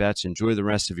on your bets. Enjoy the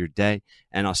rest of your day,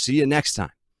 and I'll see you next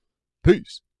time.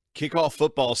 Peace. Kick off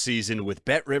football season with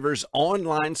BetRivers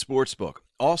Online Sportsbook.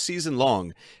 All season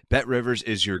long, BetRivers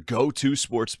is your go-to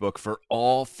sportsbook for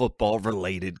all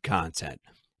football-related content.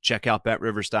 Check out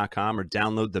BetRivers.com or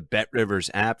download the BetRivers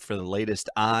app for the latest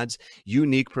odds,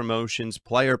 unique promotions,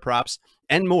 player props,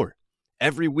 and more.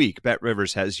 Every week,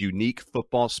 BetRivers has unique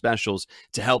football specials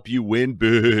to help you win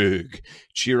big.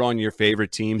 Cheer on your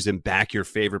favorite teams and back your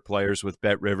favorite players with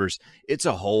BetRivers. It's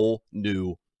a whole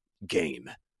new game.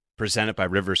 Presented by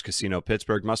Rivers Casino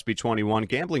Pittsburgh. Must be 21.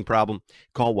 Gambling problem?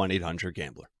 Call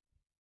 1-800-GAMBLER.